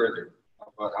little further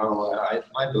about how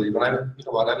I believe, and you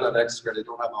know what, I'm not an expert, I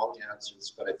don't have all the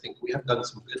answers, but I think we have done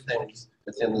some good things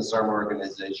within the SARM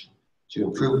organization to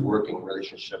improve working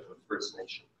relationship with First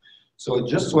Nation. So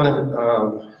just want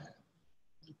to,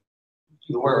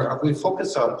 we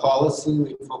focus on policy,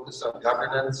 we focus on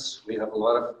governance, we have a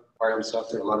lot of RMs out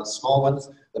there, a lot of small ones.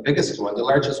 The biggest one, the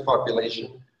largest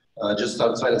population, just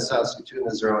outside of Saskatoon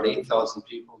is around 8,000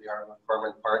 people, the RM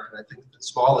Farm Park, and I think the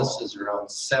smallest is around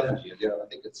 70. Again, I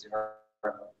think it's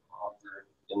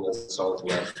in the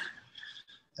Southwest.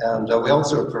 And we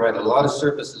also provide a lot of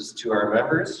services to our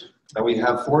members. We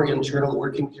have 4 internal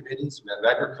working committees. We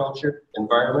have agriculture,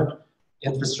 environment,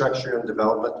 infrastructure and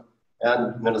development,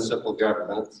 and municipal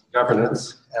governance.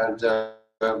 And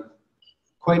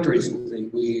quite recently,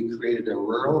 we created a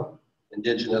rural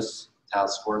Indigenous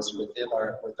task force within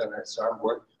our SARM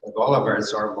board. all of our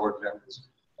SARM board members.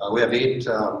 We have 8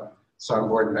 SARM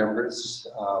board members,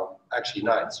 actually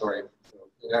 9, sorry.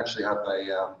 We actually have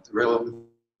the Real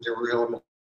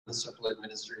Municipal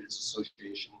Administrators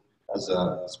Association as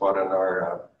a spot on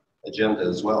our agenda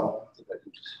as well. If I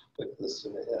can click this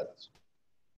in ahead.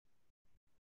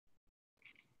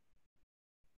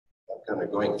 I'm kind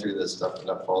of going through this stuff and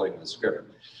not following the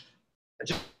script. I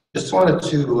just wanted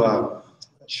to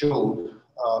show,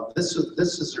 this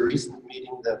is a recent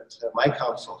meeting that my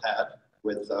council had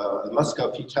with the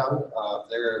Muskowpee town.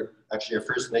 They're actually a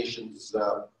First Nations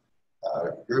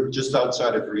group just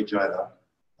outside of Regina,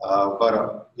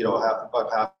 about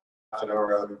half an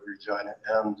hour out of Regina,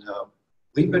 and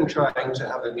we've been trying to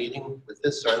have a meeting with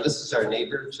this. This is our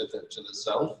neighbor to the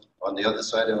south, on the other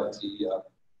side of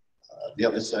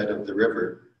the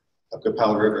river,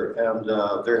 Capel River, and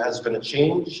there has been a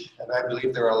change, and I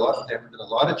believe there have been a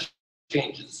lot of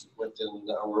changes within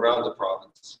around the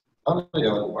province, not only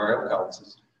on RM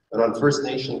councils, but on First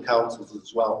Nation councils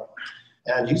as well.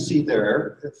 And you see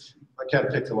there, I can't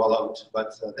pick them all out,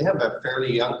 but they have a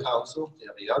fairly young council. They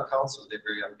have a young council. They're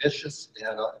very ambitious. They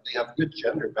have good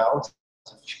gender balance.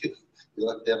 They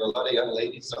have a lot of young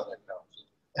ladies on their council,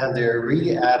 and they're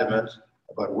really adamant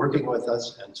about working with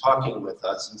us and talking with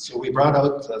us. And so we brought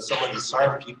out some of the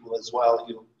SARM people as well.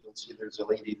 You'll see there's a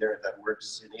lady there that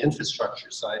works in the infrastructure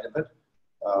side of it,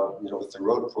 with the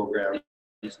road program.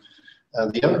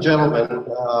 The young gentleman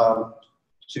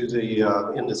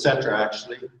in the center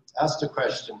actually asked a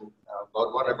question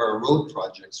about one of our road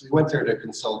projects. We went there to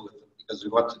consult with them because we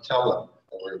want to tell them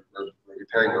that we're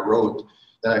repairing a road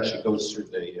that actually goes through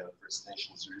the First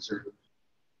Nations Reserve.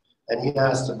 And he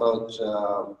asked about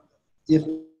if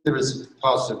there was a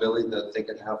possibility that they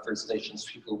could have First Nations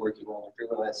people working on the crew.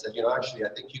 And I said, actually, I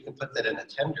think you can put that in a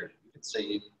tender. You could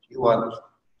say you want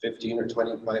 15 or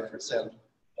 25%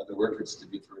 of the workers to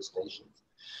be First Nations.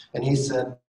 And he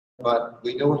said, but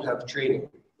we don't have training.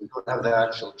 We don't have the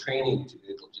actual training to be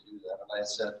able to do that. And I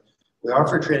said, we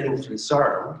offer training through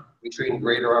SARM. We train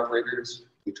grader operators.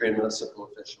 We train municipal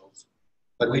officials.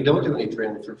 But we don't do any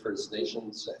training for First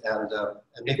Nations. And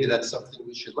maybe that's something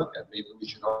we should look at. Maybe we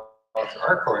should offer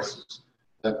our courses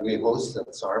that we host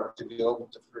at SARM to be open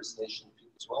to First Nation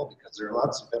people as well, because there are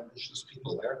lots of ambitious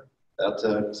people there that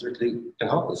certainly can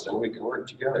help us, and we can work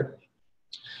together.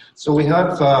 So we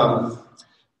have,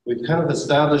 we've kind of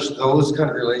established those kind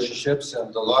of relationships,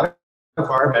 and a lot of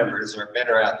our members are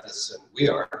better at this than we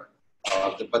are.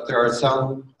 But there are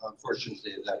some,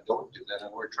 unfortunately, that don't do that,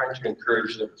 and we're trying to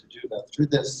encourage them to do that through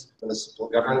this Municipal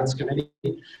Governance Committee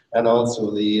and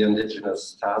also the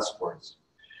Indigenous Task Force.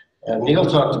 And Neil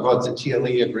talked about the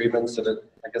TLE agreements, that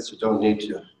I guess we don't need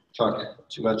to talk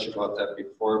too much about that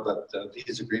before, but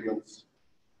these agreements,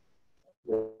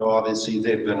 obviously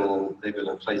they've been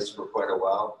in place for quite a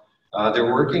while.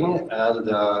 They're working, and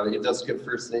it does give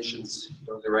First Nations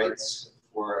the rights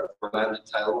for land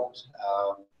entitlement.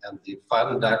 And the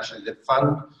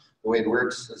way it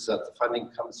works is that the funding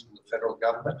comes from the federal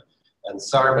government, and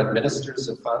SARM administers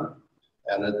the fund,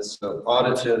 and it's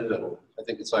audited, and I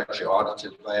think it's actually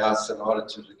audited by us and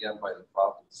audited again by the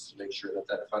province to make sure that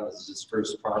that fund is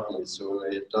dispersed properly, so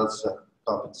it does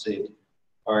compensate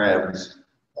RMs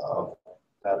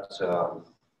that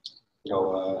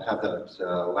have that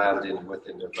land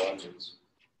within their boundaries.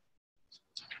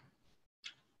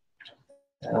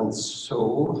 And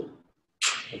so,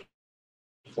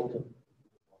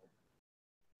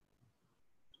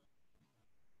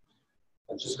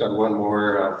 I've just got one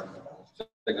more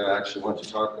thing I actually want to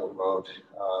talk about.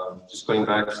 Just going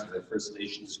back to the First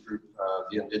Nations group,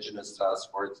 the Indigenous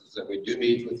Task Force, is that we do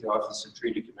meet with the Office of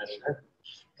Treaty Commissioner,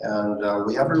 and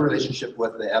we have a relationship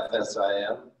with the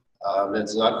FSIN.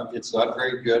 It's not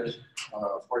very good.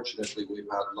 Fortunately, we've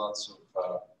had lots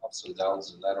of ups and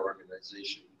downs in that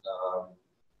organization.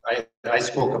 I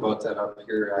spoke about that up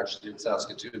here actually in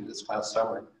Saskatoon this past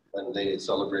summer when they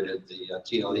celebrated the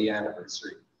TLE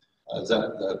anniversary.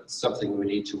 That's something we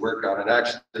need to work on. And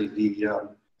actually the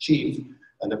chief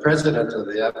and the president of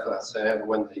the FSN,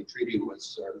 when the treaty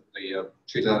was, the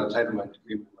treaty on entitlement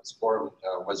agreement was formed,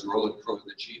 was Roland Crowe,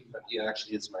 the chief, and he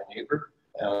actually is my neighbor.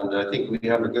 And I think we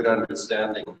have a good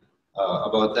understanding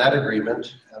about that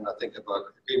agreement, and I think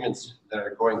about agreements that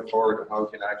are going forward and how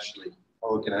we can actually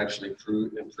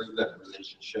improve that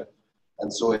relationship.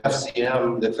 And so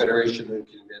FCM, the Federation of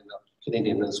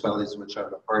Canadian Municipalities, which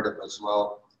I'm a part of as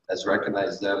well, has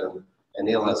recognized that, and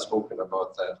Neil has spoken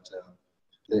about that.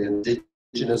 The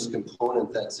Indigenous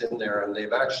component that's in there, and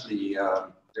they've actually,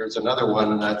 there's another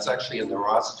one that's actually in the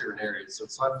Rostern area, so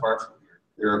it's not far from here.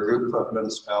 There are a group of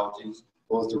municipalities,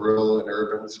 both the rural and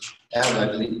urbans, and I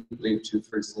believe 2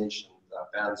 First Nation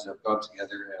bands have got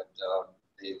together and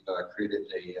they've created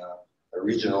a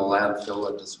regional landfill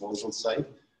and disposal site.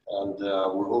 And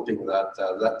we're hoping that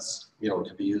that's,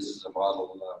 to be used as a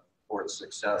model for its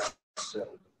success. And I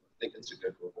think it's a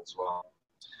good one as well.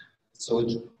 So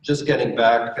just getting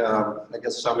back, I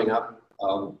guess summing up,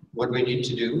 what we need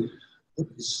to do, what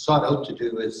we sought out to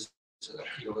do is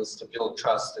to build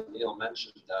trust. And Neil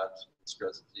mentioned that in his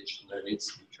presentation, there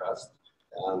needs to be trust.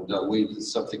 And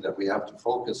it's something that we have to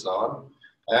focus on.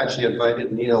 I actually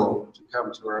invited Neil to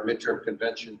come to our midterm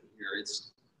convention here.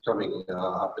 It's coming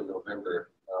up in November.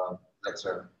 That's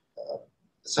our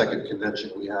second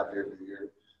convention we have here every year,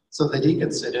 so that he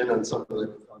can sit in on some of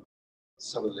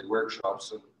the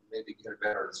workshops and maybe get a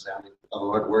better understanding of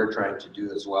what we're trying to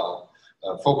do as well.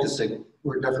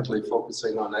 We're definitely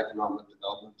focusing on economic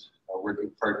development,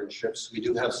 working partnerships. We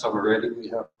do have some already. We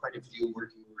have quite a few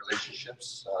working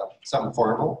relationships, some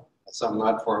formal, some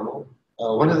not formal.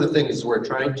 One of the things we're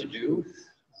trying to do,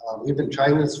 we've been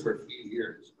trying this for a few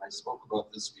years. I spoke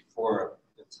about this before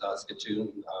in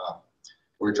Saskatchewan.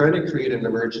 We're trying to create an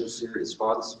emergency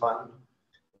response fund.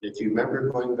 If you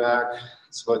remember going back,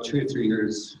 it's about 2 or 3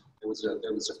 years, there was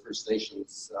a First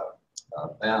Nations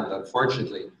band,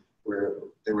 unfortunately, where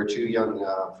there were 2 young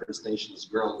First Nations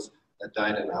girls that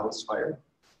died in a house fire.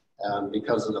 And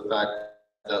because of the fact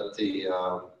that the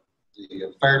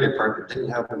fire department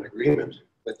didn't have an agreement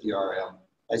with the RM,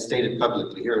 I stated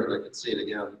publicly here, and I can say it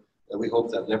again, that we hope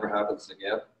that never happens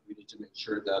again. We need to make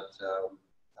sure that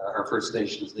our First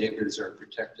Nations neighbors are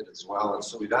protected as well. And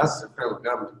so we've asked the federal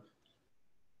government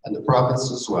and the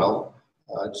province as well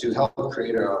to help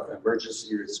create an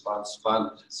emergency response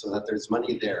fund so that there's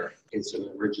money there in case of an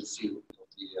emergency.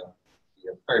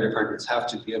 The fire departments have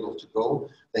to be able to go.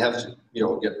 They have to,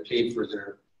 get paid for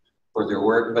their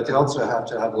work, but they also have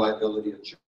to have liability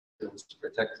insurance to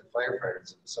protect the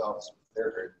firefighters themselves if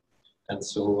they're hurt. And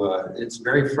so it's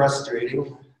very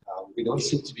frustrating. We don't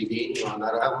seem to be gaining on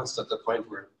that. I was at the point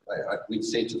where we'd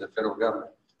say to the federal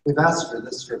government, we've asked for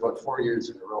this for about 4 years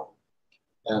in a row.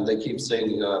 And they keep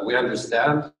saying, we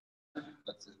understand,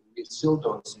 but we still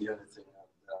don't see anything.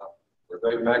 We're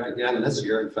going back again this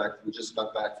year. In fact, we just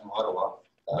got back from Ottawa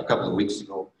a couple of weeks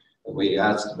ago, and we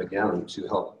asked them again to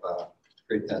help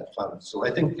create that fund. So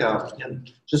I think,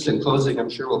 just in closing, I'm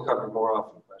sure we'll cover more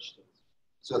often questions.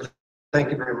 So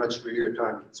thank you very much for your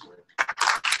time this morning.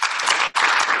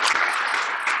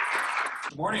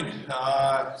 Good morning.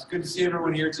 It's good to see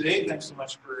everyone here today. Thanks so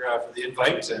much for the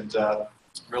invite, and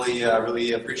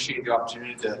really appreciate the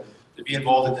opportunity to be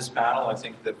involved in this panel. I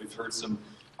think that we've heard some,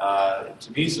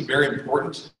 to me, some very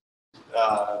important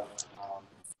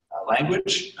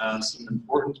language, some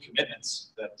important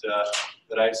commitments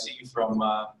that I see from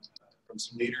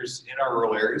some leaders in our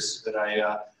rural areas that I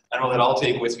know that I'll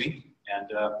take with me.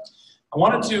 And I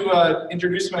wanted to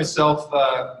introduce myself,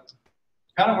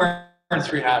 kind of wearing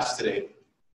 3 hats today.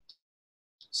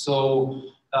 So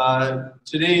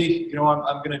today,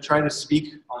 I'm going to try to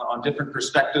speak on different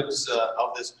perspectives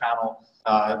of this panel.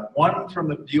 One from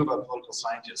the view of a political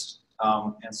scientist.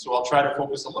 And so I'll try to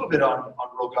focus a little bit on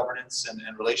rural governance and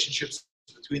relationships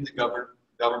between the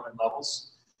government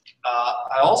levels.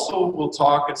 I also will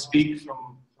talk and speak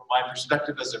from my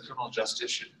perspective as a criminal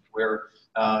justician, where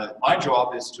my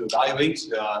job is to evaluate,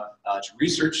 to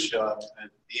research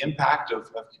the impact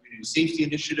of community safety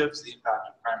initiatives, the impact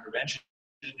of crime prevention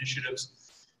initiatives,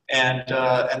 and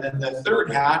then the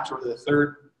third hat, or the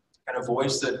third kind of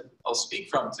voice that I'll speak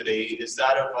from today, is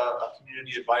that of a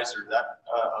community advisor, that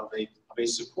of a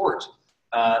support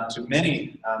to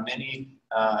many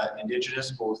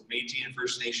Indigenous, both Métis and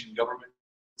First Nation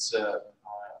governments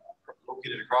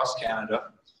located across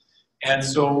Canada. And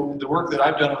so the work that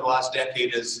I've done over the last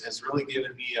decade has really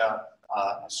given me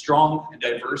a strong and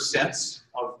diverse sense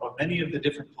of many of the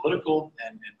different political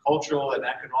and cultural and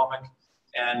economic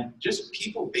and just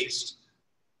people-based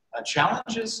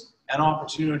challenges and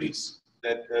opportunities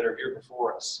that are here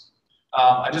before us.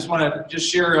 I just want to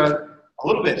share a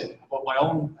little bit about my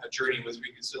own journey with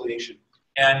reconciliation.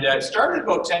 And it started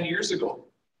about 10 years ago.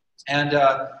 And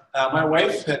my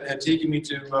wife had taken me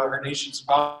to her nation's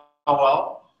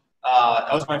powwow.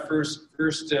 That was my first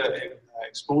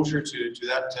exposure to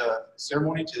that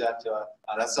ceremony, to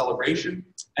that celebration.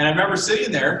 And I remember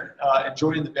sitting there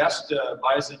enjoying the best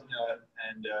bison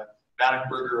and bannock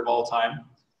burger of all time.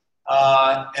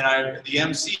 And the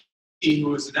MC, who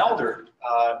was an elder,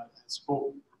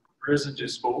 risen to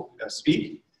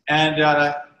speak,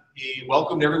 and he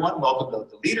welcomed everyone, welcomed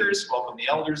the leaders, welcomed the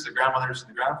elders, the grandmothers, and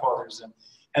the grandfathers,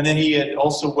 and then he had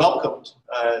also welcomed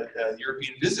a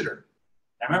European visitor.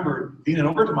 I remember leaning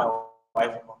over to my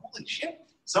wife and going, holy shit,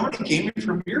 somebody came in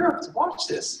from Europe to watch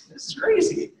this. This is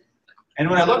crazy. And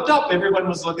when I looked up, everyone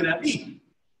was looking at me.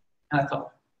 And I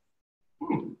thought,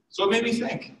 So it made me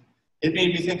think. It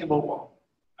made me think about, well,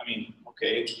 I mean,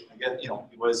 okay, I guess,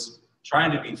 he was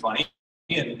trying to be funny.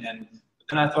 And then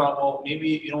I thought, well,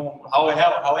 maybe, how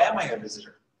am I a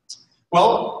visitor?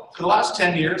 Well, for the last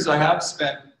 10 years, I have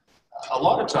spent a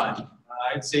lot of time.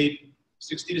 I'd say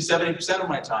 60 to 70% of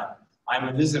my time, I'm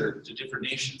a visitor to different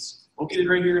nations, located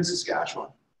right here in Saskatchewan.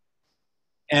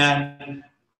 And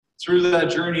through that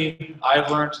journey,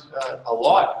 I've learned a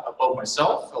lot about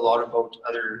myself, a lot about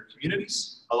other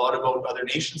communities, a lot about other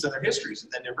nations and their histories,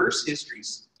 and the diverse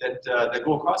histories that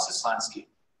go across this landscape.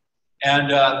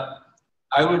 And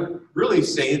I would really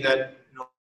say that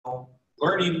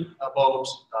learning about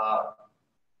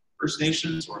First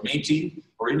Nations or Métis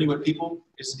or Inuit people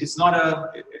it's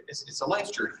a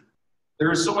life journey.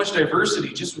 There is so much diversity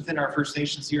just within our First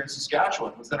Nations here in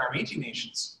Saskatchewan, within our Métis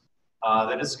nations,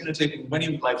 that it's going to take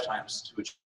many lifetimes to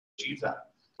achieve that.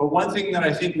 But one thing that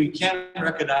I think we can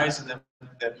recognize and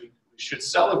that we should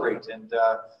celebrate, and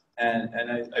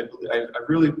I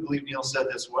really believe Neil said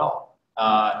this well,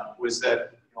 was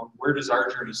that where does our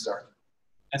journey start?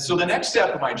 And so the next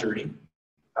step of my journey,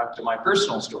 back to my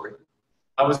personal story,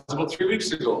 was about 3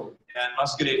 weeks ago, and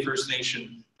Muscatine First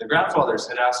Nation, the grandfathers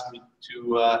had asked me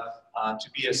to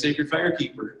be a sacred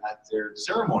firekeeper at their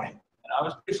ceremony, and I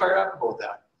was pretty fired up about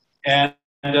that. And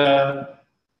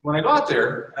when I got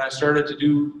there, and I started to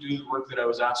do the work that I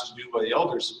was asked to do by the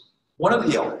elders, one of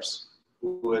the elders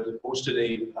who had hosted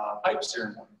a pipe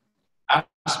ceremony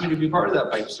asked me to be part of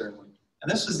that pipe ceremony. And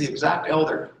this was the exact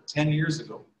elder 10 years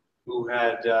ago who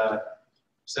had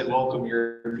said, "Welcome,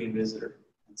 European visitor."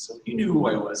 And so he knew who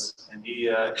I was, and he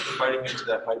invited me to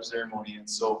that pipe ceremony. And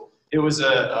so it was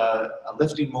a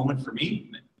lifting moment for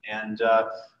me. And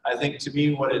I think to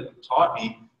me, what it taught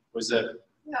me was that,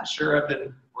 yeah, sure, I've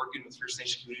been working with First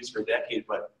Nation communities for a decade,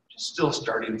 but just still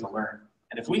starting to learn.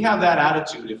 And if we have that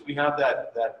attitude, if we have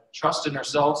that trust in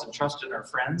ourselves and trust in our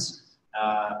friends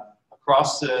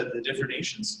across the different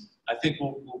nations, I think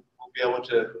we'll be able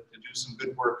to do some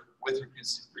good work with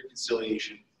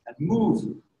reconciliation and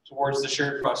move towards the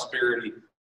shared prosperity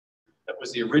that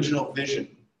was the original vision,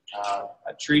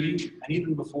 a treaty, and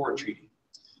even before a treaty.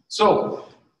 So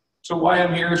why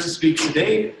I'm here to speak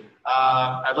today,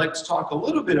 I'd like to talk a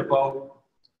little bit about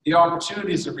the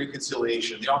opportunities of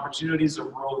reconciliation, the opportunities of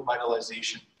rural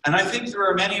revitalization. And I think there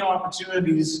are many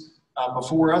opportunities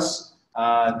before us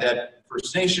that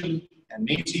First Nation and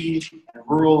Métis and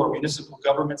rural or municipal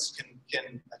governments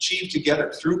can achieve together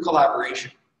through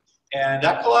collaboration. And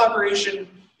that collaboration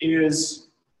is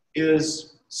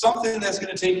something that's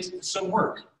going to take some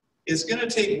work. It's going to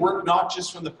take work not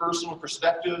just from the personal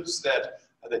perspectives that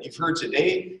you've heard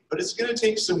today, but it's going to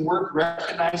take some work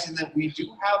recognizing that we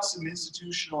do have some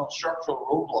institutional and structural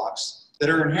roadblocks that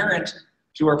are inherent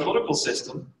to our political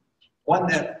system, one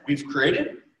that we've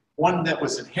created, one that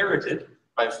was inherited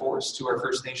by force to our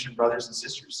First Nation brothers and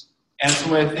sisters. And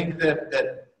so I think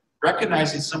that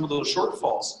recognizing some of those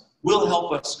shortfalls will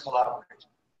help us collaborate.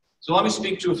 So let me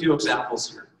speak to a few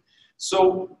examples here.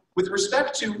 So with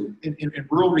respect to in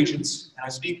rural regions, and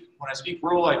when I speak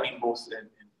rural, I mean both in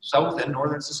South and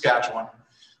Northern Saskatchewan,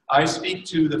 I speak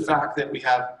to the fact that we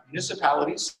have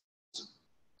municipalities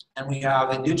and we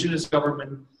have Indigenous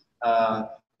governments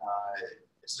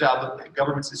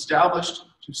established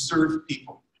to serve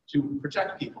people, to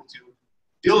protect people, to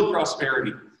build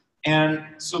prosperity. And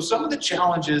so some of the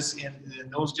challenges in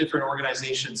those different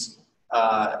organizations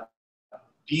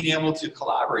being able to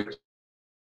collaborate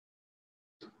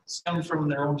stem from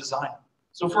their own design.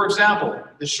 So for example,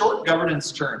 the short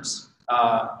governance terms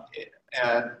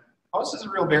poses a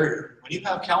real barrier. When you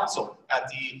have council at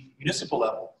the municipal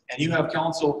level and you have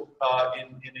council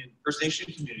in First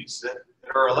Nation communities that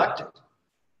are elected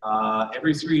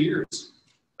every 3 years,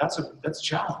 that's a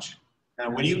challenge.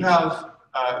 And when you have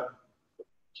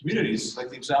communities like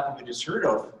the example we just heard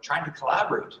of trying to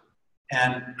collaborate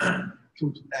and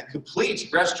complete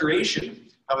restoration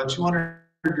of a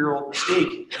 200-year-old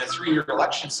mistake in a 3-year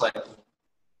election cycle,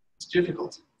 it's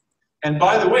difficult. And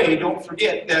by the way, don't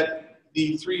forget that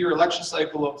the 3-year election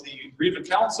cycle of the Grievant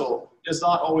Council does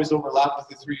not always overlap with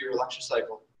the 3-year election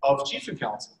cycle of Chief and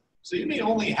Council. So you may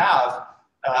only have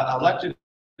elected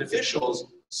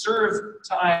officials serve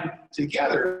time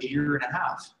together a year and a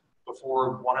half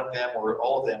before one of them or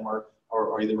all of them are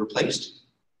either replaced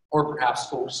or perhaps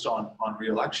focused on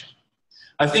re-election.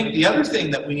 I think the other thing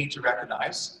that we need to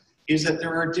recognize is that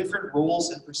there are different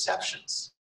roles and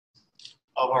perceptions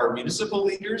of our municipal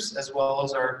leaders as well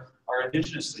as our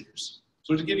Indigenous leaders.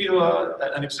 So to give you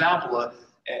an example,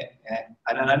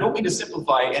 and I don't mean to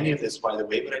simplify any of this, by the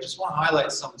way, but I just want to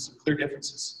highlight some clear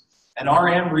differences. An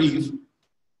RM, Reeve,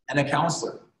 and a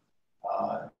counselor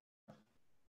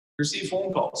receive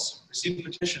phone calls, receive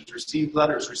petitions, receive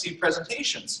letters, receive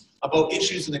presentations about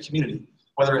issues in the community,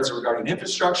 whether it's regarding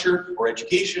infrastructure or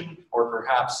education or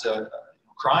perhaps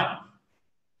crime.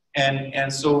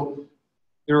 And so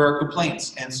there are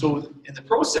complaints. And so in the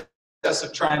process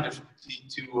of trying to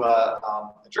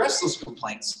address those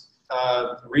complaints,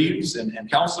 Reeves and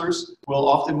counselors will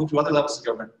often move to other levels of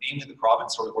government, namely the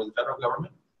province or the federal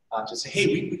government, to say, hey,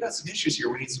 we got some issues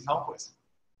here we need some help with.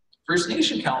 First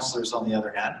Nation counselors, on the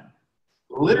other hand,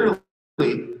 literally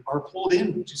are pulled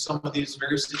into some of these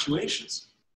various situations.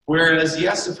 Whereas,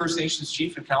 yes, the First Nations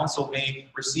chief and council may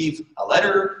receive a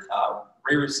letter,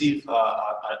 may receive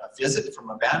a visit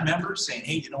from a band member saying,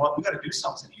 hey, you know what, we got to do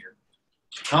something here.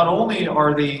 Not only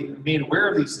are they made aware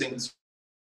of these things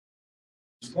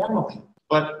formally,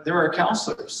 but there are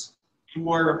counselors who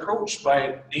are approached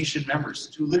by nation members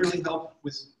to literally help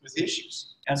with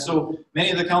issues. And so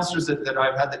many of the counselors that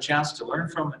I've had the chance to learn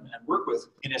from and work with,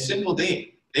 in a single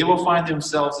day, they will find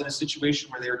themselves in a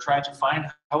situation where they are trying to find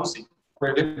housing for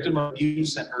a victim of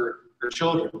abuse and her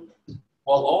children,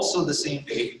 while also the same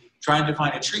day trying to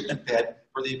find a treatment bed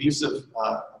for the abusive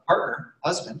partner,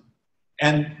 husband.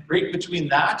 And right between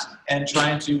that and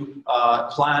trying to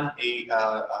plan a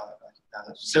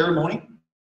ceremony,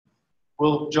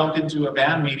 we'll jump into a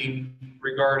band meeting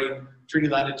regarding treaty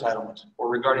land entitlement or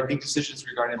regarding big decisions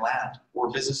regarding land or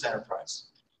business enterprise.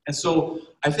 And so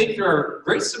I think there are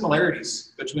great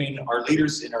similarities between our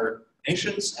leaders in our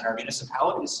nations and our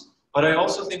municipalities, but I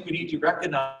also think we need to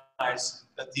recognize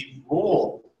that the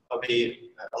role of an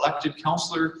elected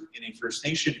councillor in a First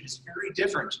Nation is very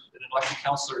different than an elected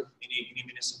councillor in a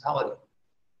municipality.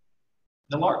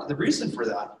 The reason for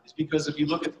that is because if you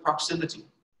look at the proximity,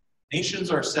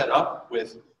 nations are set up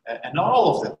with, and not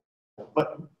all of them,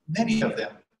 but many of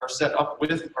them are set up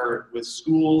with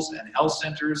schools and health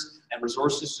centers and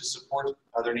resources to support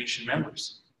other nation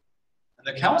members. And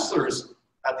the councillors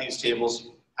at these tables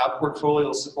have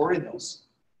portfolios supporting those.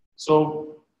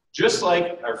 So just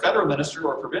like our federal minister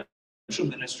or provincial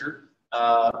minister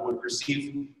would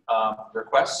receive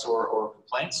requests or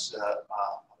complaints of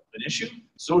an issue,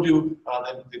 so do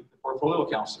the portfolio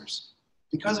councillors.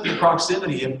 Because of the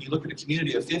proximity, if you look at a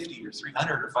community of 50 or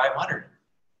 300 or 500,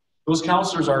 those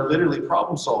counselors are literally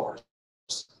problem solvers,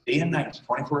 day and night,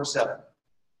 24/7.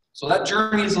 So that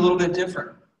journey is a little bit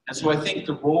different. And so I think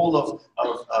the role of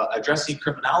addressing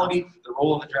criminality, the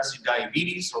role of addressing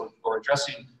diabetes or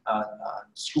addressing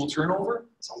school turnover,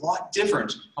 is a lot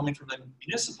different coming from the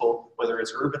municipal, whether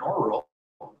it's urban or rural,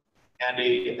 and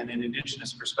an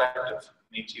Indigenous perspective,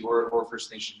 Métis or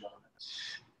First Nation government.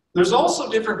 There's also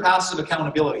different paths of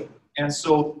accountability. And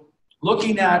so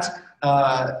looking at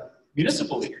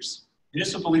municipal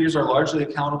leaders are largely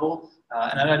accountable,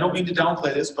 and I don't mean to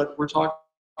downplay this, but we're talking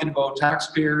about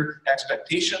taxpayer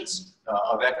expectations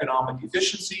of economic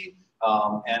efficiency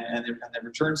and the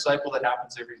return cycle that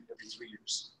happens every 3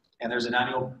 years. And there's an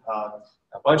annual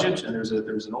budget, and there's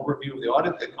an overview of the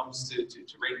audit that comes to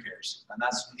ratepayers, and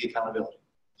that's the accountability.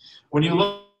 When you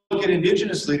look at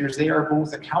Indigenous leaders, they are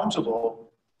both accountable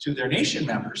to their nation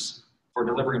members for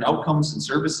delivering outcomes and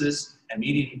services and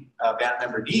meeting band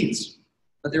member needs.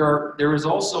 But there is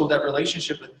also that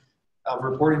relationship of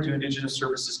reporting to Indigenous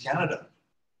Services Canada.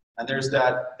 And there's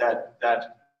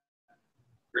that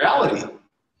reality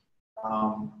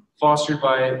fostered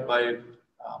by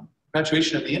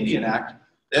perpetuation of the Indian Act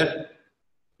that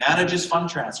manages fund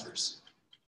transfers.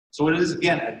 So it is,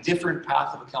 again, a different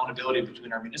path of accountability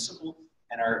between our municipal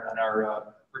and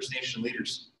our First Nation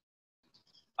leaders.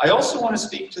 I also want to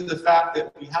speak to the fact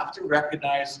that we have to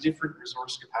recognize different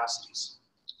resource capacities.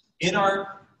 In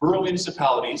our rural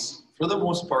municipalities, for the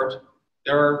most part,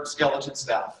 there are skeleton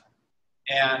staff.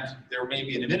 And there may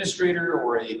be an administrator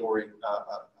or a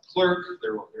clerk,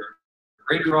 there are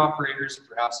grader operators,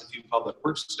 perhaps a few public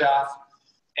works staff.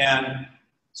 And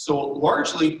so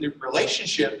largely the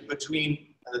relationship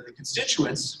between the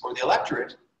constituents or the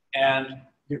electorate and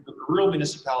the rural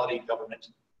municipality government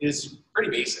is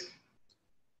pretty basic.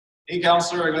 Hey,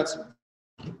 councillor, I got some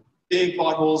big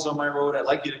potholes on my road. I'd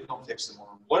like you to come fix them.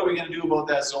 Or what are we going to do about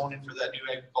that zoning for that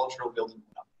new agricultural building?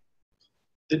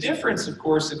 The difference, of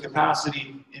course, in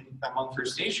capacity among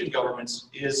First Nation governments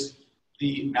is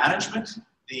the management,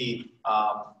 the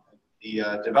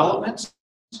development,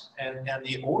 and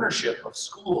the ownership of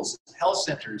schools, and health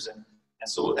centers, and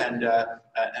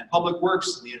public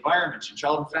works, and the environment, and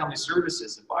child and family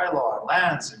services, and bylaw, and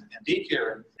lands, and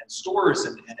daycare, and stores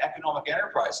and economic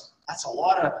enterprise. That's a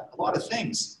lot of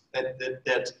things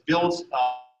that build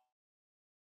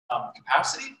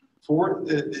capacity for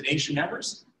the nation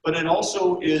members, but it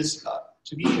also is,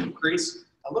 to me, it creates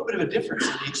a little bit of a difference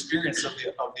in the experience of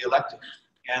the elected.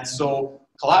 And so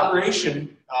collaborative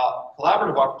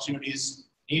opportunities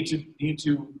need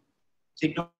to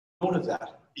take note of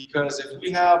that. Because if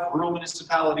we have rural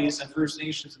municipalities and First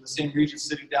Nations in the same region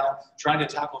sitting down, trying to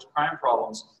tackle crime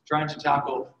problems, trying to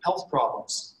tackle health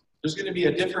problems, there's going to be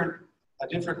a different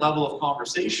level of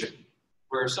conversation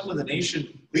where some of the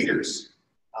nation leaders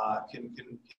can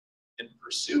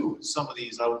pursue some of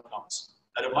these outcomes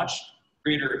at to a much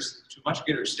greater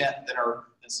extent than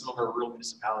some of our rural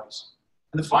municipalities.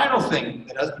 And the final thing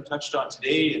that has been touched on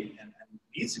today and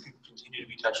needs to continue to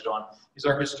be touched on is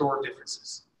our historic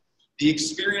differences. The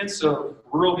experience of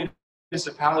rural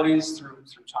municipalities through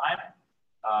time,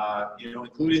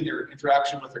 including their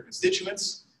interaction with their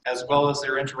constituents, as well as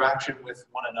their interaction with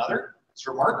one another, is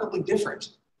remarkably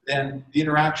different than the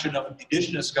interaction of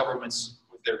Indigenous governments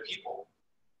with their people,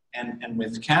 and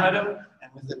with Canada,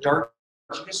 and with the dark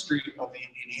history of the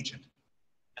Indian agent.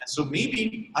 And so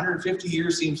maybe 150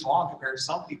 years seems long compared to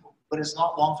some people, but it's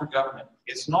not long for government.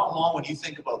 It's not long when you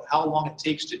think about how long it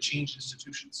takes to change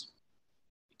institutions.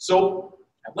 So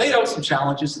I've laid out some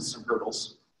challenges and some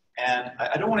hurdles, and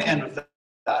I don't want to end with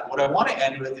that. What I want to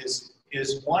end with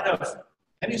is one of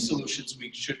many solutions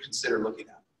we should consider looking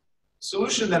at. The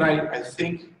solution that I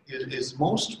think is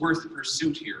most worth the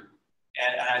pursuit here,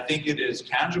 and I think it is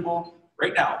tangible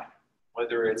right now,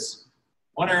 whether it's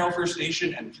One Arrow First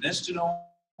Nation and Canistino,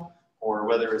 or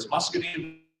whether it's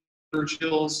Muscatine, Birch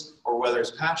Hills, or whether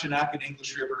it's Pachinak and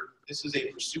English River, this is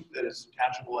a pursuit that is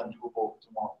tangible and doable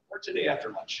tomorrow or today after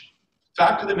lunch.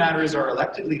 Fact of the matter is our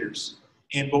elected leaders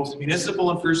in both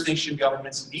municipal and First Nation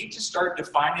governments need to start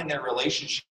defining their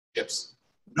relationships,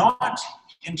 not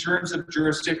in terms of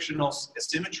jurisdictional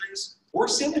asymmetries or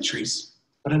symmetries,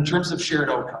 but in terms of shared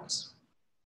outcomes.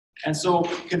 And so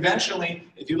conventionally,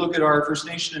 if you look at our First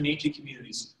Nation and Métis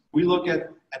communities, we look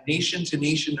at a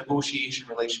nation-to-nation negotiation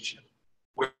relationship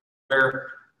where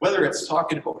whether it's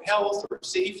talking about health or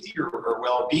safety or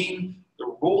well-being,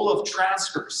 the role of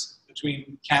transfers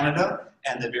between Canada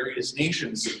and the various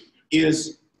nations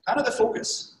is kind of the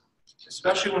focus,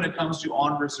 especially when it comes to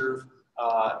on-reserve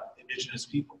Indigenous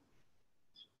people.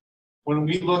 When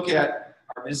we look at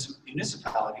our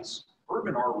municipalities,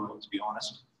 urban or rural to be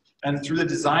honest, and through the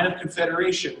design of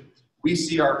confederation, we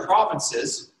see our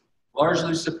provinces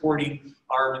largely supporting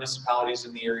our municipalities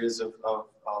in the areas of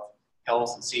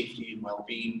health and safety and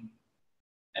well-being.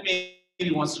 And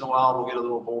maybe once in a while we'll get a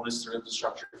little bonus through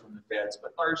infrastructure from the feds,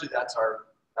 but largely that's our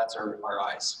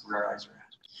eyes, where our eyes are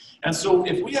at. And so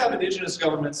if we have Indigenous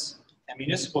governments and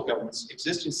municipal governments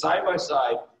existing side by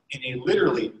side in a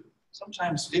literally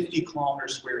sometimes 50 kilometer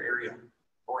square area,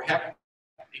 or heck,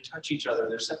 they touch each other,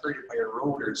 they're separated by a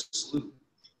road or a slough.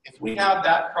 If we have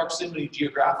that proximity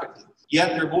geographically,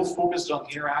 yet they're both focused on the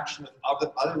interaction with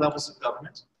other levels of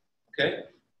government, okay?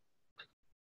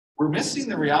 We're missing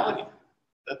the reality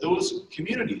that those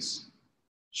communities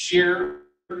share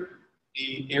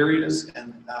the areas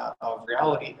of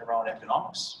reality around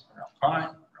economics, around crime,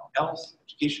 around health,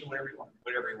 education, whatever you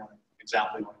want,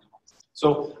 example you want to call it.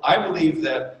 So I believe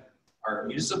that our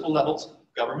municipal levels of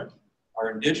government,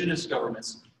 our Indigenous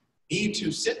governments need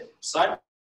to sit side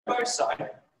by side,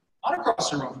 not across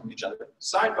the room from each other,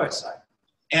 side by side,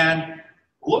 and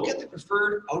look at the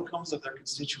preferred outcomes of their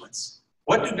constituents.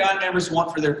 What do band members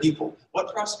want for their people?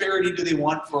 What prosperity do they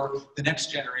want for the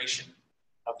next generation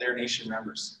of their nation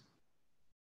members?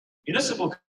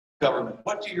 Municipal government,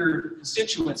 what do your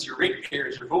constituents, your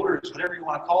ratepayers, your voters, whatever you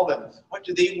want to call them, what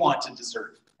do they want and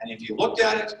deserve? And if you looked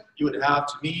at it, you would have,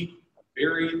 to me, a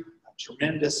very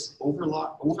tremendous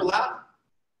overlap,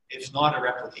 if not a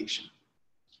replication.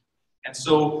 And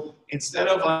so instead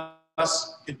of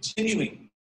us continuing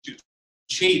to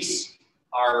chase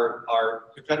our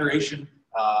confederation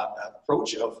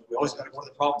approach of we always got to go to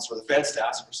the province or the feds to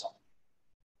ask for something,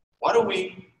 why don't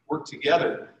we work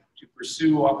together to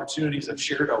pursue opportunities of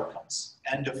shared outcomes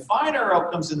and define our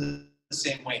outcomes in the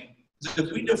same way? Because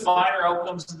if we define our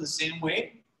outcomes in the same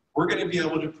way, we're going to be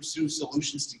able to pursue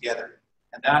solutions together.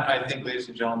 And that, I think, ladies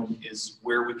and gentlemen, is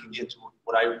where we can get to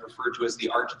what I would refer to as the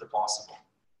art of the possible.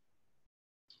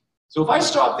 So if I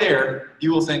stop there,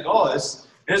 you will think, oh, this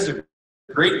is a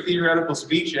great theoretical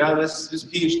speech. Yeah, this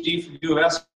PhD from U of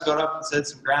S got up and said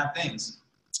some grand things.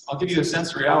 I'll give you a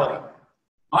sense of reality.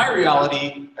 My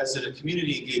reality as a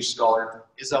community engaged scholar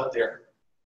is out there.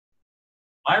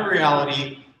 My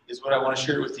reality is what I want to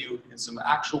share with you in some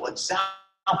actual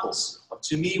examples of,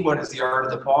 to me, what is the art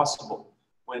of the possible.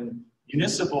 when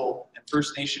municipal and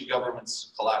First Nation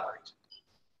governments collaborate.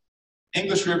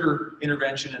 English River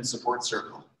Intervention and Support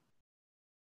Circle,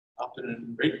 up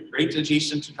in right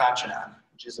adjacent to Pachinak,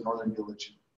 which is a northern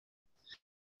village.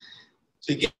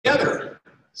 Together,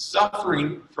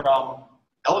 suffering from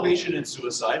elevation in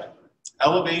suicide,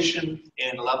 elevation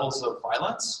in levels of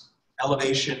violence,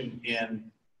 elevation in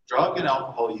drug and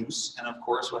alcohol use, and of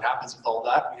course, what happens with all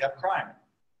that, we have crime.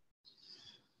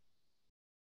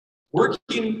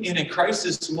 Working in a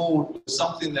crisis mode was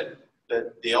something that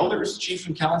the elders, chief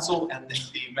and council, and the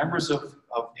members of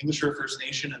English River First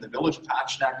Nation and the village of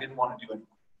Pachinak didn't want to do anymore.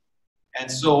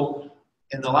 And so,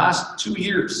 in the last 2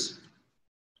 years,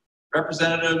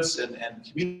 representatives and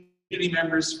community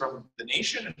members from the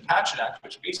nation and Pachinak,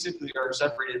 which basically are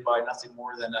separated by nothing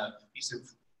more than a piece of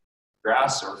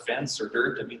grass or fence or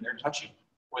dirt, I mean, they're touching,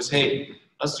 was, hey,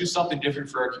 let's do something different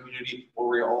for our community where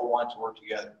we all want to work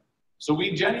together. So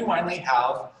we genuinely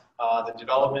have the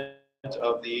development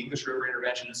of the English River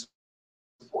Intervention and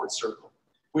Support Circle,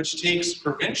 which takes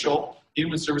provincial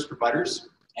human service providers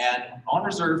and on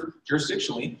reserve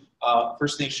jurisdictionally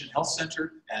First Nation Health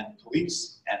Center and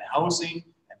police and housing,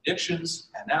 addictions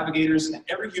and navigators and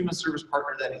every human service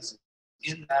partner that is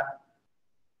in that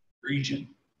region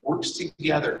works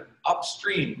together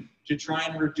upstream to try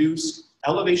and reduce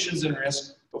elevations in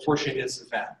risk before shit hits the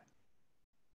fan.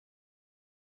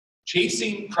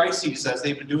 Chasing crises, as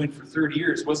they've been doing for 30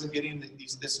 years, wasn't getting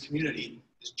this community,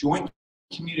 this joint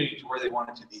community, to where they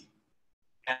wanted to be.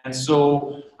 And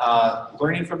so,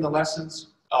 learning from the lessons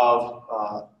of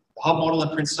the hub model in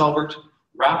Prince Albert,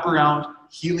 wraparound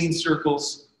healing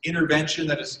circles, intervention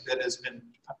that has been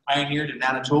pioneered in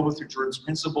Manitoba through Jordan's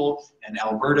Principle, and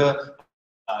Alberta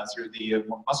through the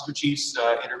Musqueam Chiefs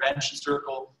Intervention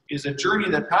Circle, is a journey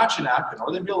that Pachinak, the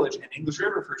Northern Village, and English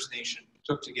River First Nation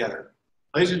took together.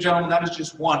 Ladies and gentlemen, that is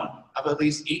just one of at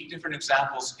least 8 different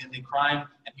examples in the crime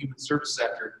and human service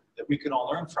sector that we can all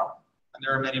learn from, and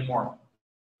there are many more.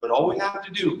 But all we have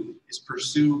to do is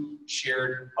pursue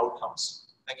shared outcomes.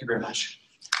 Thank you very much.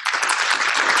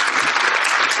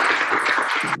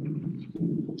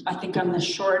 I think I'm the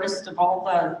shortest of all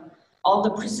the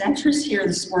presenters here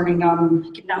this morning.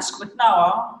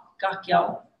 Gnaskutnawa,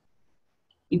 Gakyao,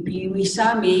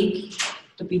 Ipiwisami,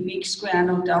 the Bibik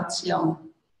Squano Datsio.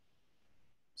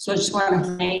 So I just want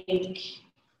to thank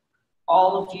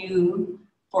all of you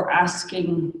for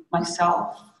asking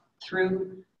myself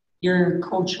through your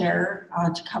co-chair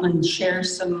to come and share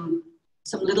some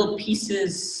little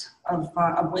pieces of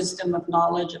wisdom, of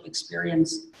knowledge, of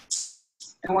experience.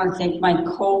 I want to thank my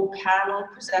co-panel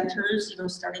presenters,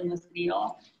 starting with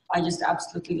Neil. I just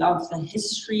absolutely love the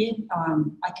history.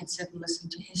 I could sit and listen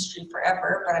to history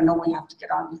forever, but I know we have to get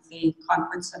on with the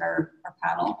conference and our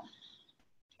panel.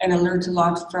 And I learned a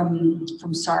lot from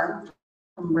Sar,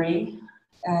 from Ray,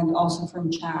 and also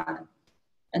from Chad.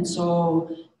 And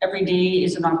so every day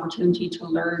is an opportunity to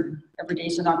learn. Every day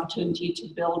is an opportunity to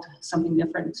build something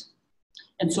different.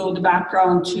 And so the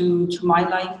background to my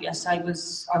life, yes, I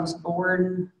was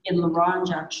born in La Ronge,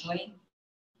 actually.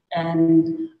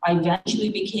 And I eventually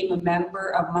became a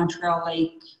member of Montreal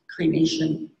Lake Cree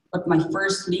Nation. But my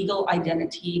first legal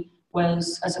identity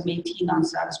was as a Métis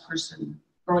non-status person,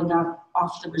 growing up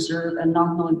off the reserve and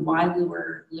not knowing why we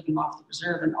were living off the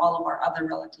reserve, and all of our other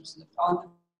relatives lived on the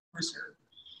reserve.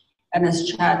 And as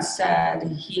Chad said,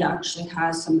 he actually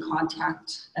has some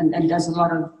contact and does a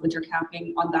lot of winter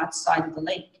camping on that side of the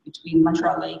lake, between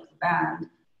Montreal Lake, the band,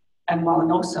 and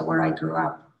Wallanosa, where I grew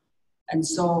up. And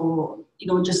so,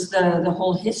 just the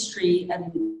whole history,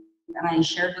 and I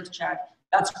shared with Chad,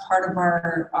 that's part of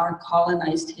our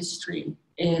colonized history,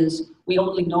 is we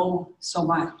only know so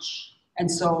much. And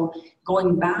so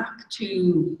going back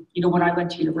to, when I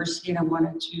went to university and I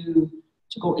wanted to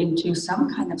go into some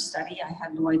kind of study, I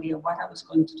had no idea what I was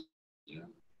going to do,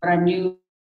 but I knew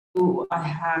I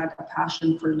had a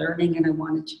passion for learning and I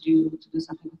wanted to do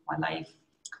something with my life.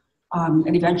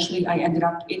 And eventually I ended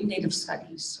up in Native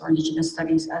Studies or Indigenous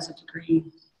Studies as a degree,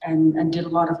 and did a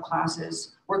lot of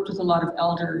classes, worked with a lot of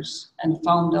elders, and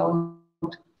found out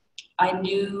I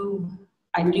knew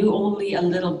only a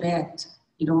little bit.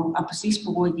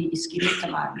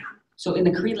 So in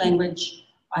the Cree language,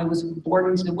 I was born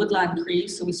into the Woodland Cree,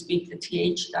 so we speak the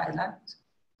TH dialect,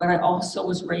 but I also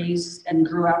was raised and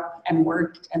grew up and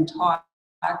worked and taught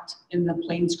in the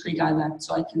Plains Cree dialect,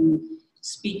 so I can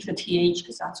speak the TH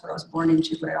because that's what I was born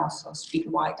into, but I also speak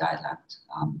the Y dialect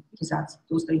because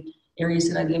those are the areas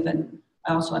that I live in.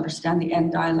 I also understand the N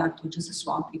dialect, which is the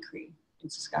Swampy Cree in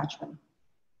Saskatchewan.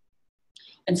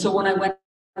 And so when I went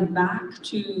back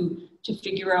to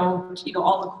figure out,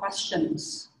 all the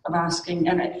questions of asking,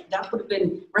 and that would have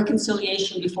been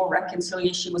reconciliation before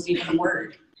reconciliation was even a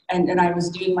word. And I was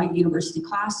doing my university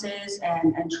classes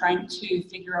and trying to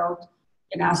figure out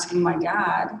and asking my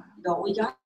dad, you know, we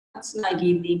got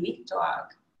meat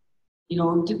dog. You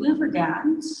know, did we ever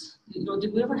dance? You know,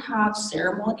 did we ever have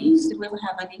ceremonies? Did we ever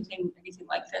have anything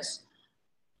like this?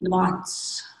 Not.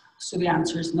 So the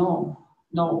answer is no.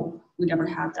 No, we never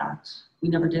had that. We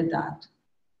never did that.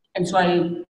 And so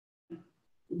I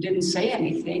didn't say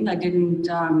anything.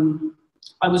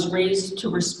 I was raised to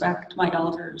respect my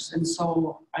elders. And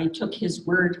so I took his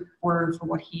word for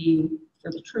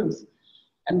the truth.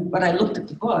 But I looked at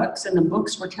the books, and the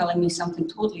books were telling me something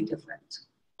totally different.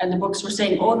 And the books were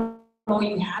saying, oh, no,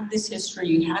 you had this history,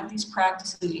 you had these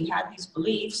practices, you had these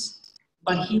beliefs,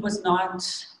 but he was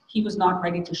not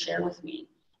ready to share with me.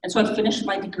 And so I finished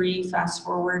my degree, fast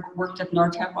forward, worked at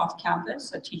Nortep off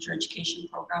campus, a teacher education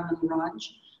program in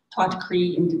Orange, taught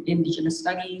Cree Indigenous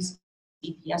Studies,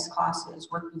 EPS classes,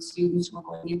 worked with students who were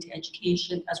going into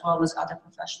education, as well as other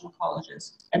professional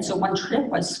colleges. And so one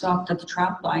trip I stopped at the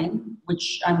trap line,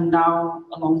 which I'm now,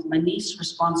 along with my niece,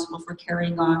 responsible for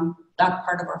carrying on that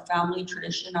part of our family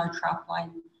tradition, our trap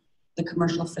line, the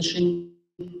commercial fishing.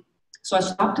 So I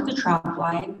stopped at the trap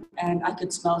line and I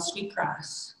could smell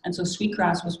sweetgrass. And so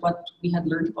sweetgrass was what we had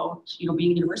learned about, you know,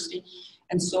 being in university.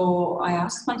 And so I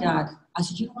asked my dad, I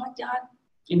said, you know what, Dad?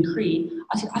 In Cree,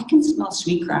 I said, I can smell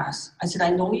sweetgrass. I said, I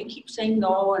know you keep saying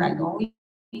no, and I know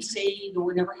you say, you know,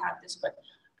 we never had this, but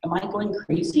am I going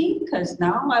crazy? Because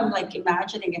now I'm like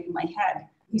imagining it in my head.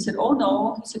 He said, oh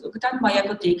no. He said,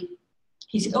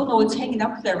 he said, oh no, it's hanging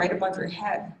up there right above your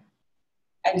head.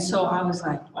 And so I was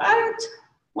like, what?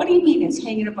 What do you mean it's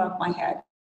hanging above my head?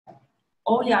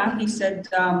 Oh yeah, he said,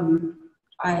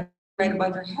 I right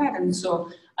above your head. And so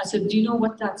I said, do you know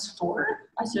what that's for?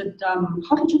 I said,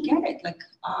 how did you get it? Like,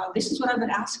 this is what I've been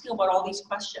asking about all these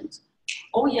questions.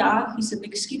 Oh yeah, he said,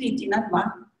 he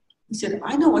said,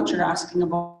 I know what you're asking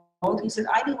about. He said,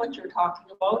 I know what you're talking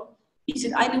about. He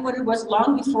said, I knew what it was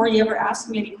long before you ever asked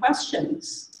me any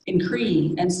questions in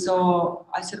Cree. And so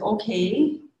I said,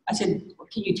 okay. I said,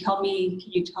 can you tell me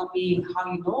how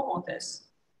you know about this?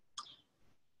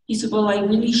 He said, well, I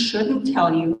really shouldn't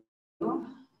tell you.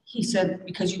 He said,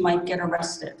 because you might get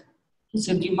arrested. He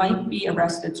said, you might be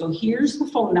arrested. So here's the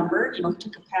phone number. You know, he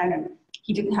took a pen, and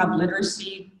he didn't have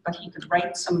literacy, but he could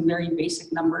write some very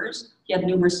basic numbers. He had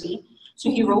numeracy.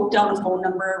 So he wrote down a phone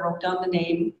number, wrote down the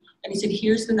name, and he said,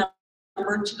 here's the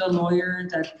number to the lawyer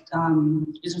that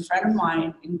is a friend of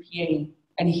mine in PA,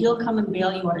 and he'll come and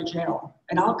bail you out of jail,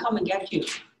 and I'll come and get you.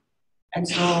 And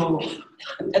so,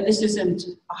 and this isn't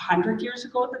 100 years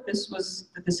ago that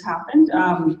this happened.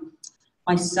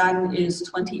 My son is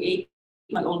 28,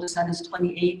 my oldest son is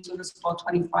 28, so this is about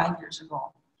 25 years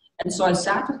ago. And so I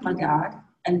sat with my dad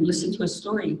and listened to his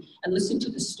story, and listened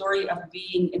to the story of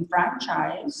being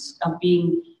enfranchised, of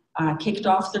being kicked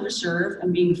off the reserve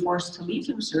and being forced to leave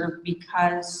the reserve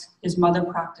because his mother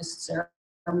practiced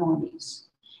ceremonies.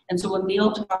 And so when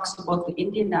Neil talks about the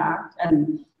Indian Act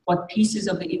and what pieces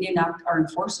of the Indian Act are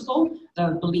enforceable,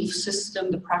 the belief system,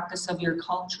 the practice of your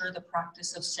culture, the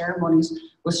practice of ceremonies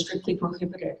was strictly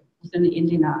prohibited within the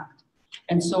Indian Act.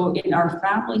 And so in our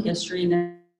family history,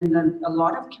 and in a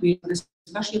lot of communities,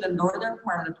 especially the northern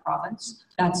part of the province,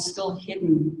 that's still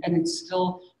hidden, and it's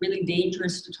still really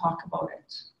dangerous to talk about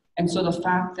it. And so the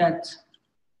fact that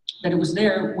it was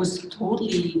there was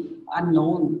totally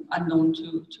unknown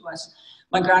to us.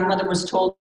 My grandmother was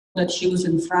told that she was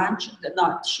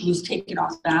she was taken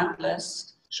off the banned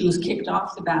list. She was kicked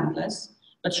off the banned list,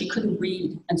 but she couldn't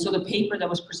read. And so the paper that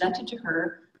was presented to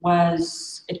her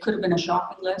it could have been a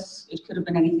shopping list, it could have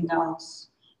been anything else.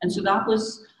 And so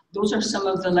those are some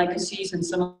of the legacies and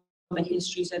some of the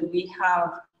histories that we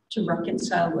have to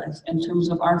reconcile with in terms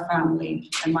of our family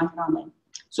and my family.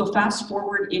 So fast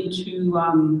forward into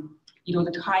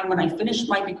the time when I finished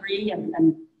my degree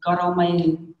and got all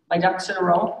my ducks in a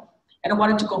row, and I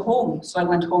wanted to go home. So I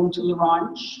went home to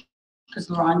L'Orange, because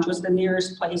L'Orange was the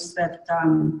nearest place that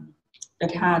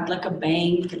had like a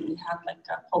bank, and you had like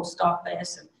a post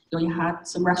office, and you had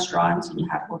some restaurants, and you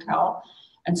had a hotel.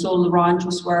 And so L'Orange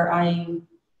was where I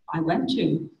went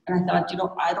to. And I thought,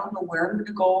 I don't know where I'm going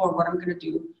to go or what I'm going to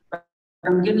do, but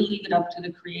I'm going to leave it up to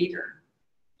the Creator.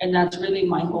 And that's really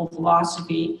my whole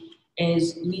philosophy,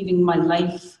 is leaving my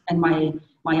life and my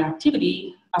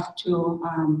activity up to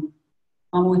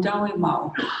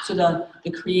Mao. So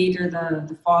the Creator,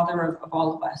 the Father of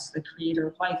all of us, the Creator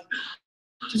of life,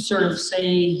 to sort of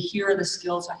say, here are the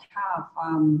skills I have.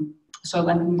 So I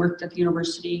went and worked at the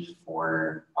university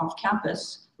off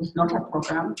campus with no tech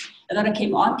program. And then I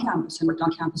came on campus and worked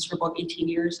on campus for about 18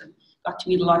 years and got to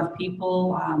meet a lot of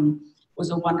people, was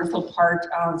a wonderful part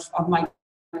of my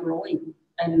growing,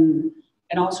 and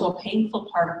also a painful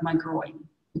part of my growing,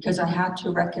 because I had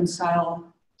to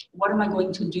reconcile, what am I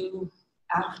going to do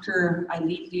after I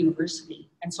leave the university?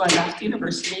 And so I left the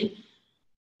university,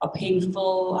 a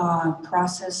painful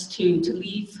process to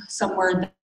leave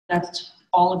somewhere that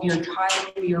all of your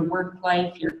time, your work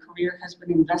life, your career has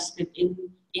been invested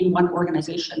in one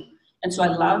organization. And so I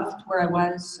loved where I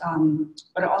was,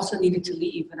 but I also needed to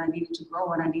leave, and I needed to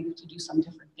grow, and I needed to do some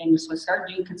different things. So I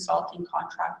started doing consulting,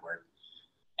 contract work,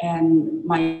 and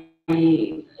my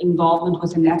involvement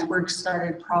with the network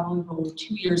started probably about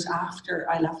 2 years after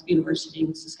I left the university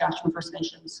with Saskatchewan First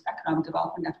Nations Economic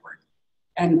Development Network.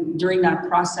 And during that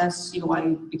process,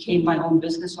 I became my own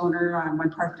business owner. My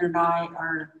partner and I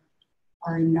are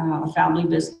in a family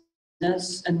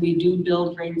business, and we do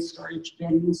build grain storage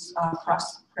bins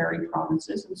across the prairie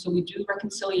provinces. And so we do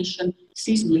reconciliation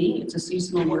seasonally. It's a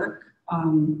seasonal work.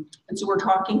 And so we're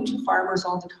talking to farmers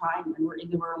all the time, and we're in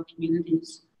the rural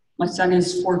communities. My son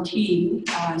is 14.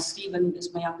 Stephen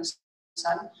is my youngest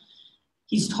son.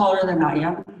 He's taller than I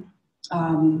am.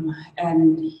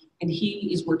 And he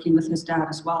is working with his dad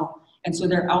as well. And so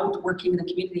they're out working in the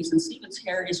communities, and Stephen's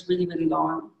hair is really, really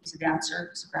long. He's a dancer,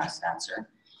 he's a grass dancer.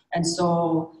 And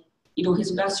so,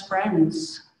 his best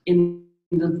friends in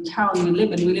the town we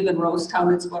live in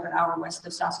Rosetown, it's about an hour west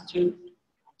of Saskatoon.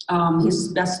 His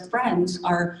best friends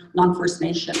are non-First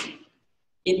Nation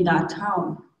in that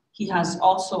town. He has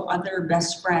also other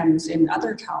best friends in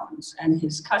other towns and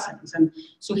his cousins. And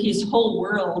so his whole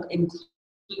world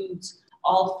includes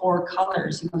all four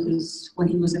colors. When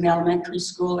he was in elementary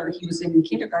school or he was in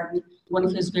kindergarten, one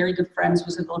of his very good friends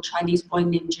was a little Chinese boy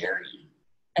named Jerry.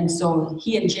 And so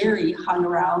he and Jerry hung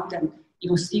around, and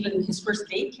Stephen, his first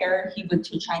daycare, he went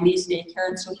to Chinese daycare,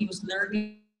 and so he was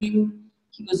learning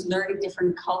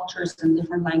different cultures and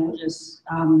different languages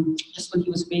just when he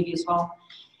was a baby as well.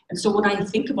 And so when I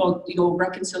think about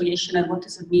reconciliation and what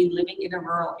does it mean living in a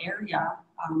rural area,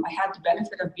 I had the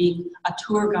benefit of being a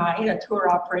tour guide, a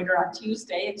tour operator on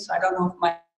Tuesday. And so I don't know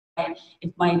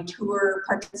if my tour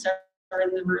participants are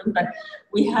in the room, but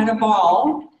we had a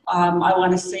ball. I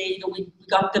want to say we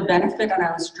got the benefit, and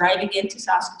I was driving into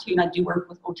Saskatoon. I do work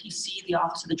with OTC, the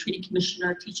Office of the Treaty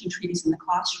Commissioner, teaching treaties in the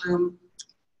classroom.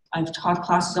 I've taught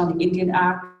classes on the Indian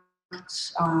Act.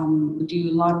 We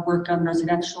do a lot of work on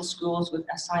residential schools with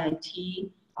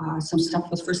SIIT. Some stuff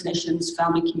with First Nations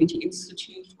Family Community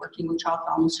Institute, working with Child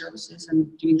Family Services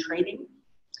and doing training.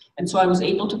 And so I was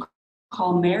able to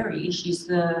call Mary. She's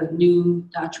the new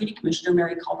Treaty Commissioner,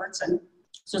 Mary Culbertson.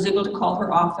 So I was able to call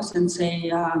her office and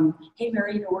say, hey,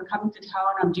 Mary, we're coming to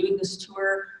town. I'm doing this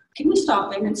tour. Can we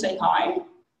stop in and say hi?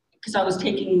 Because I was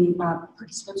taking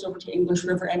participants over to English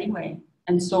River anyway.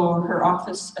 And so her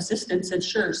office assistant said,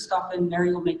 sure, stop in.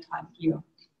 Mary will make time for you.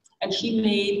 And she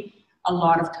made a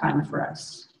lot of time for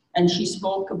us. And she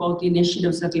spoke about the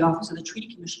initiatives that the Office of the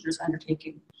Treaty Commissioner is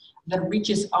undertaking that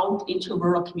reaches out into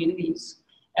rural communities.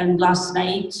 And last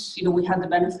night, we had the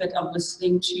benefit of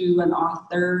listening to an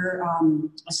author,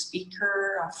 a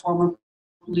speaker, a former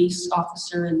police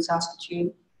officer in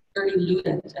Saskatoon, Ernie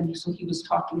Ludent. And so he was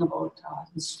talking about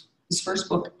his first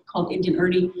book called Indian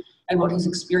Ernie, and about his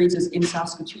experiences in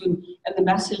Saskatoon. And the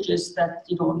messages that,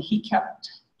 he kept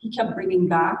bringing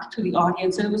back to the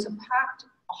audience. And it was a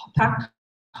packed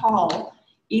hall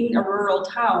in a rural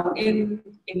town in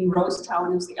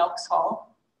Rosetown. It was the Elks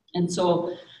Hall. And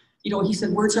so, he said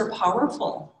words are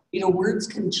powerful. Words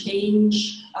can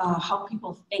change how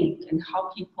people think and how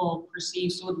people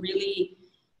perceive. So it really,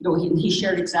 he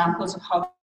shared examples of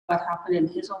how that happened in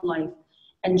his own life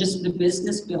and just the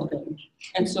business building.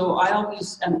 And so I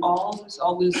always am always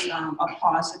a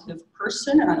positive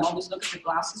person, and I always look at the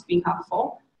glass as being half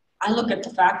full. I look at the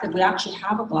fact that we actually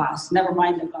have a glass, never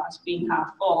mind the glass being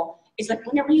half full. It's like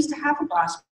we never used to have a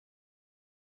glass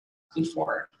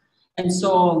before. And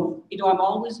so, I'm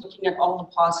always looking at all the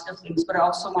positive things, but I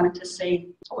also wanted to say,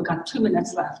 we got 2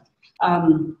 minutes left.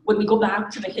 When we go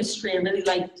back to the history, I really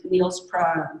liked Neil's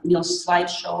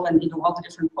slideshow and, all the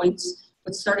different points,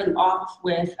 but starting off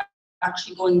with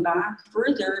actually going back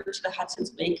further to the Hudson's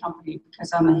Bay Company,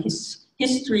 because I'm a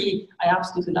history, I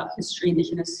absolutely love history,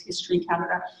 Indigenous history in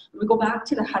Canada. When we go back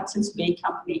to the Hudson's Bay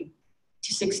Company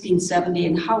to 1670,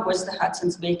 and how was the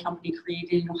Hudson's Bay Company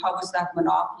created? How was that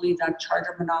monopoly, that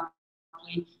charter monopoly?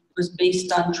 It was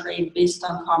based on trade, based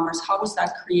on commerce. How was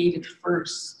that created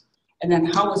first? And then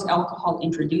how was alcohol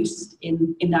introduced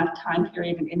in that time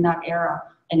period and in that era,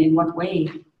 and in what way?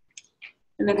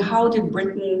 And then how did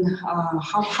Britain,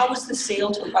 how was the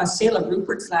sale of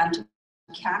Rupert's Land to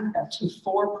Canada to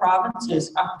 4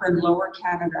 provinces, Upper and Lower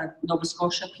Canada, Nova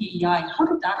Scotia, PEI. How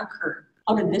did that occur?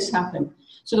 How did this happen?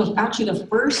 So actually the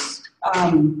first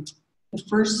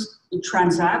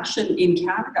transaction in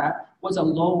Canada was a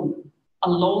loan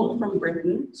from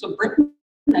Britain. So Britain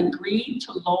agreed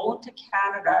to loan to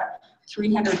Canada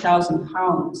 300,000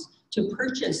 pounds to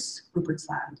purchase Rupert's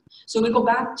Land. So we go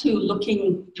back to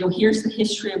looking, here's the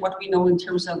history of what we know in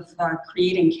terms of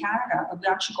creating Canada, but we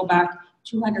actually go back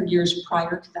 200 years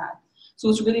prior to that. So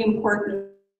it's really important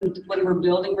when we're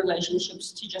building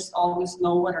relationships to just always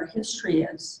know what our history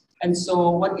is. And so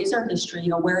what is our history?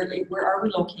 Where are we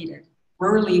located?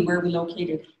 Rurally, where are we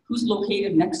located? Who's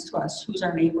located next to us? Who's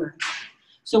our neighbor?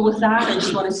 So with that, I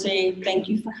just want to say thank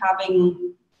you for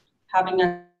having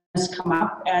us come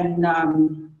up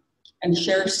and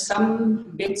share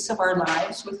some bits of our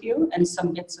lives with you and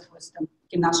some bits of wisdom.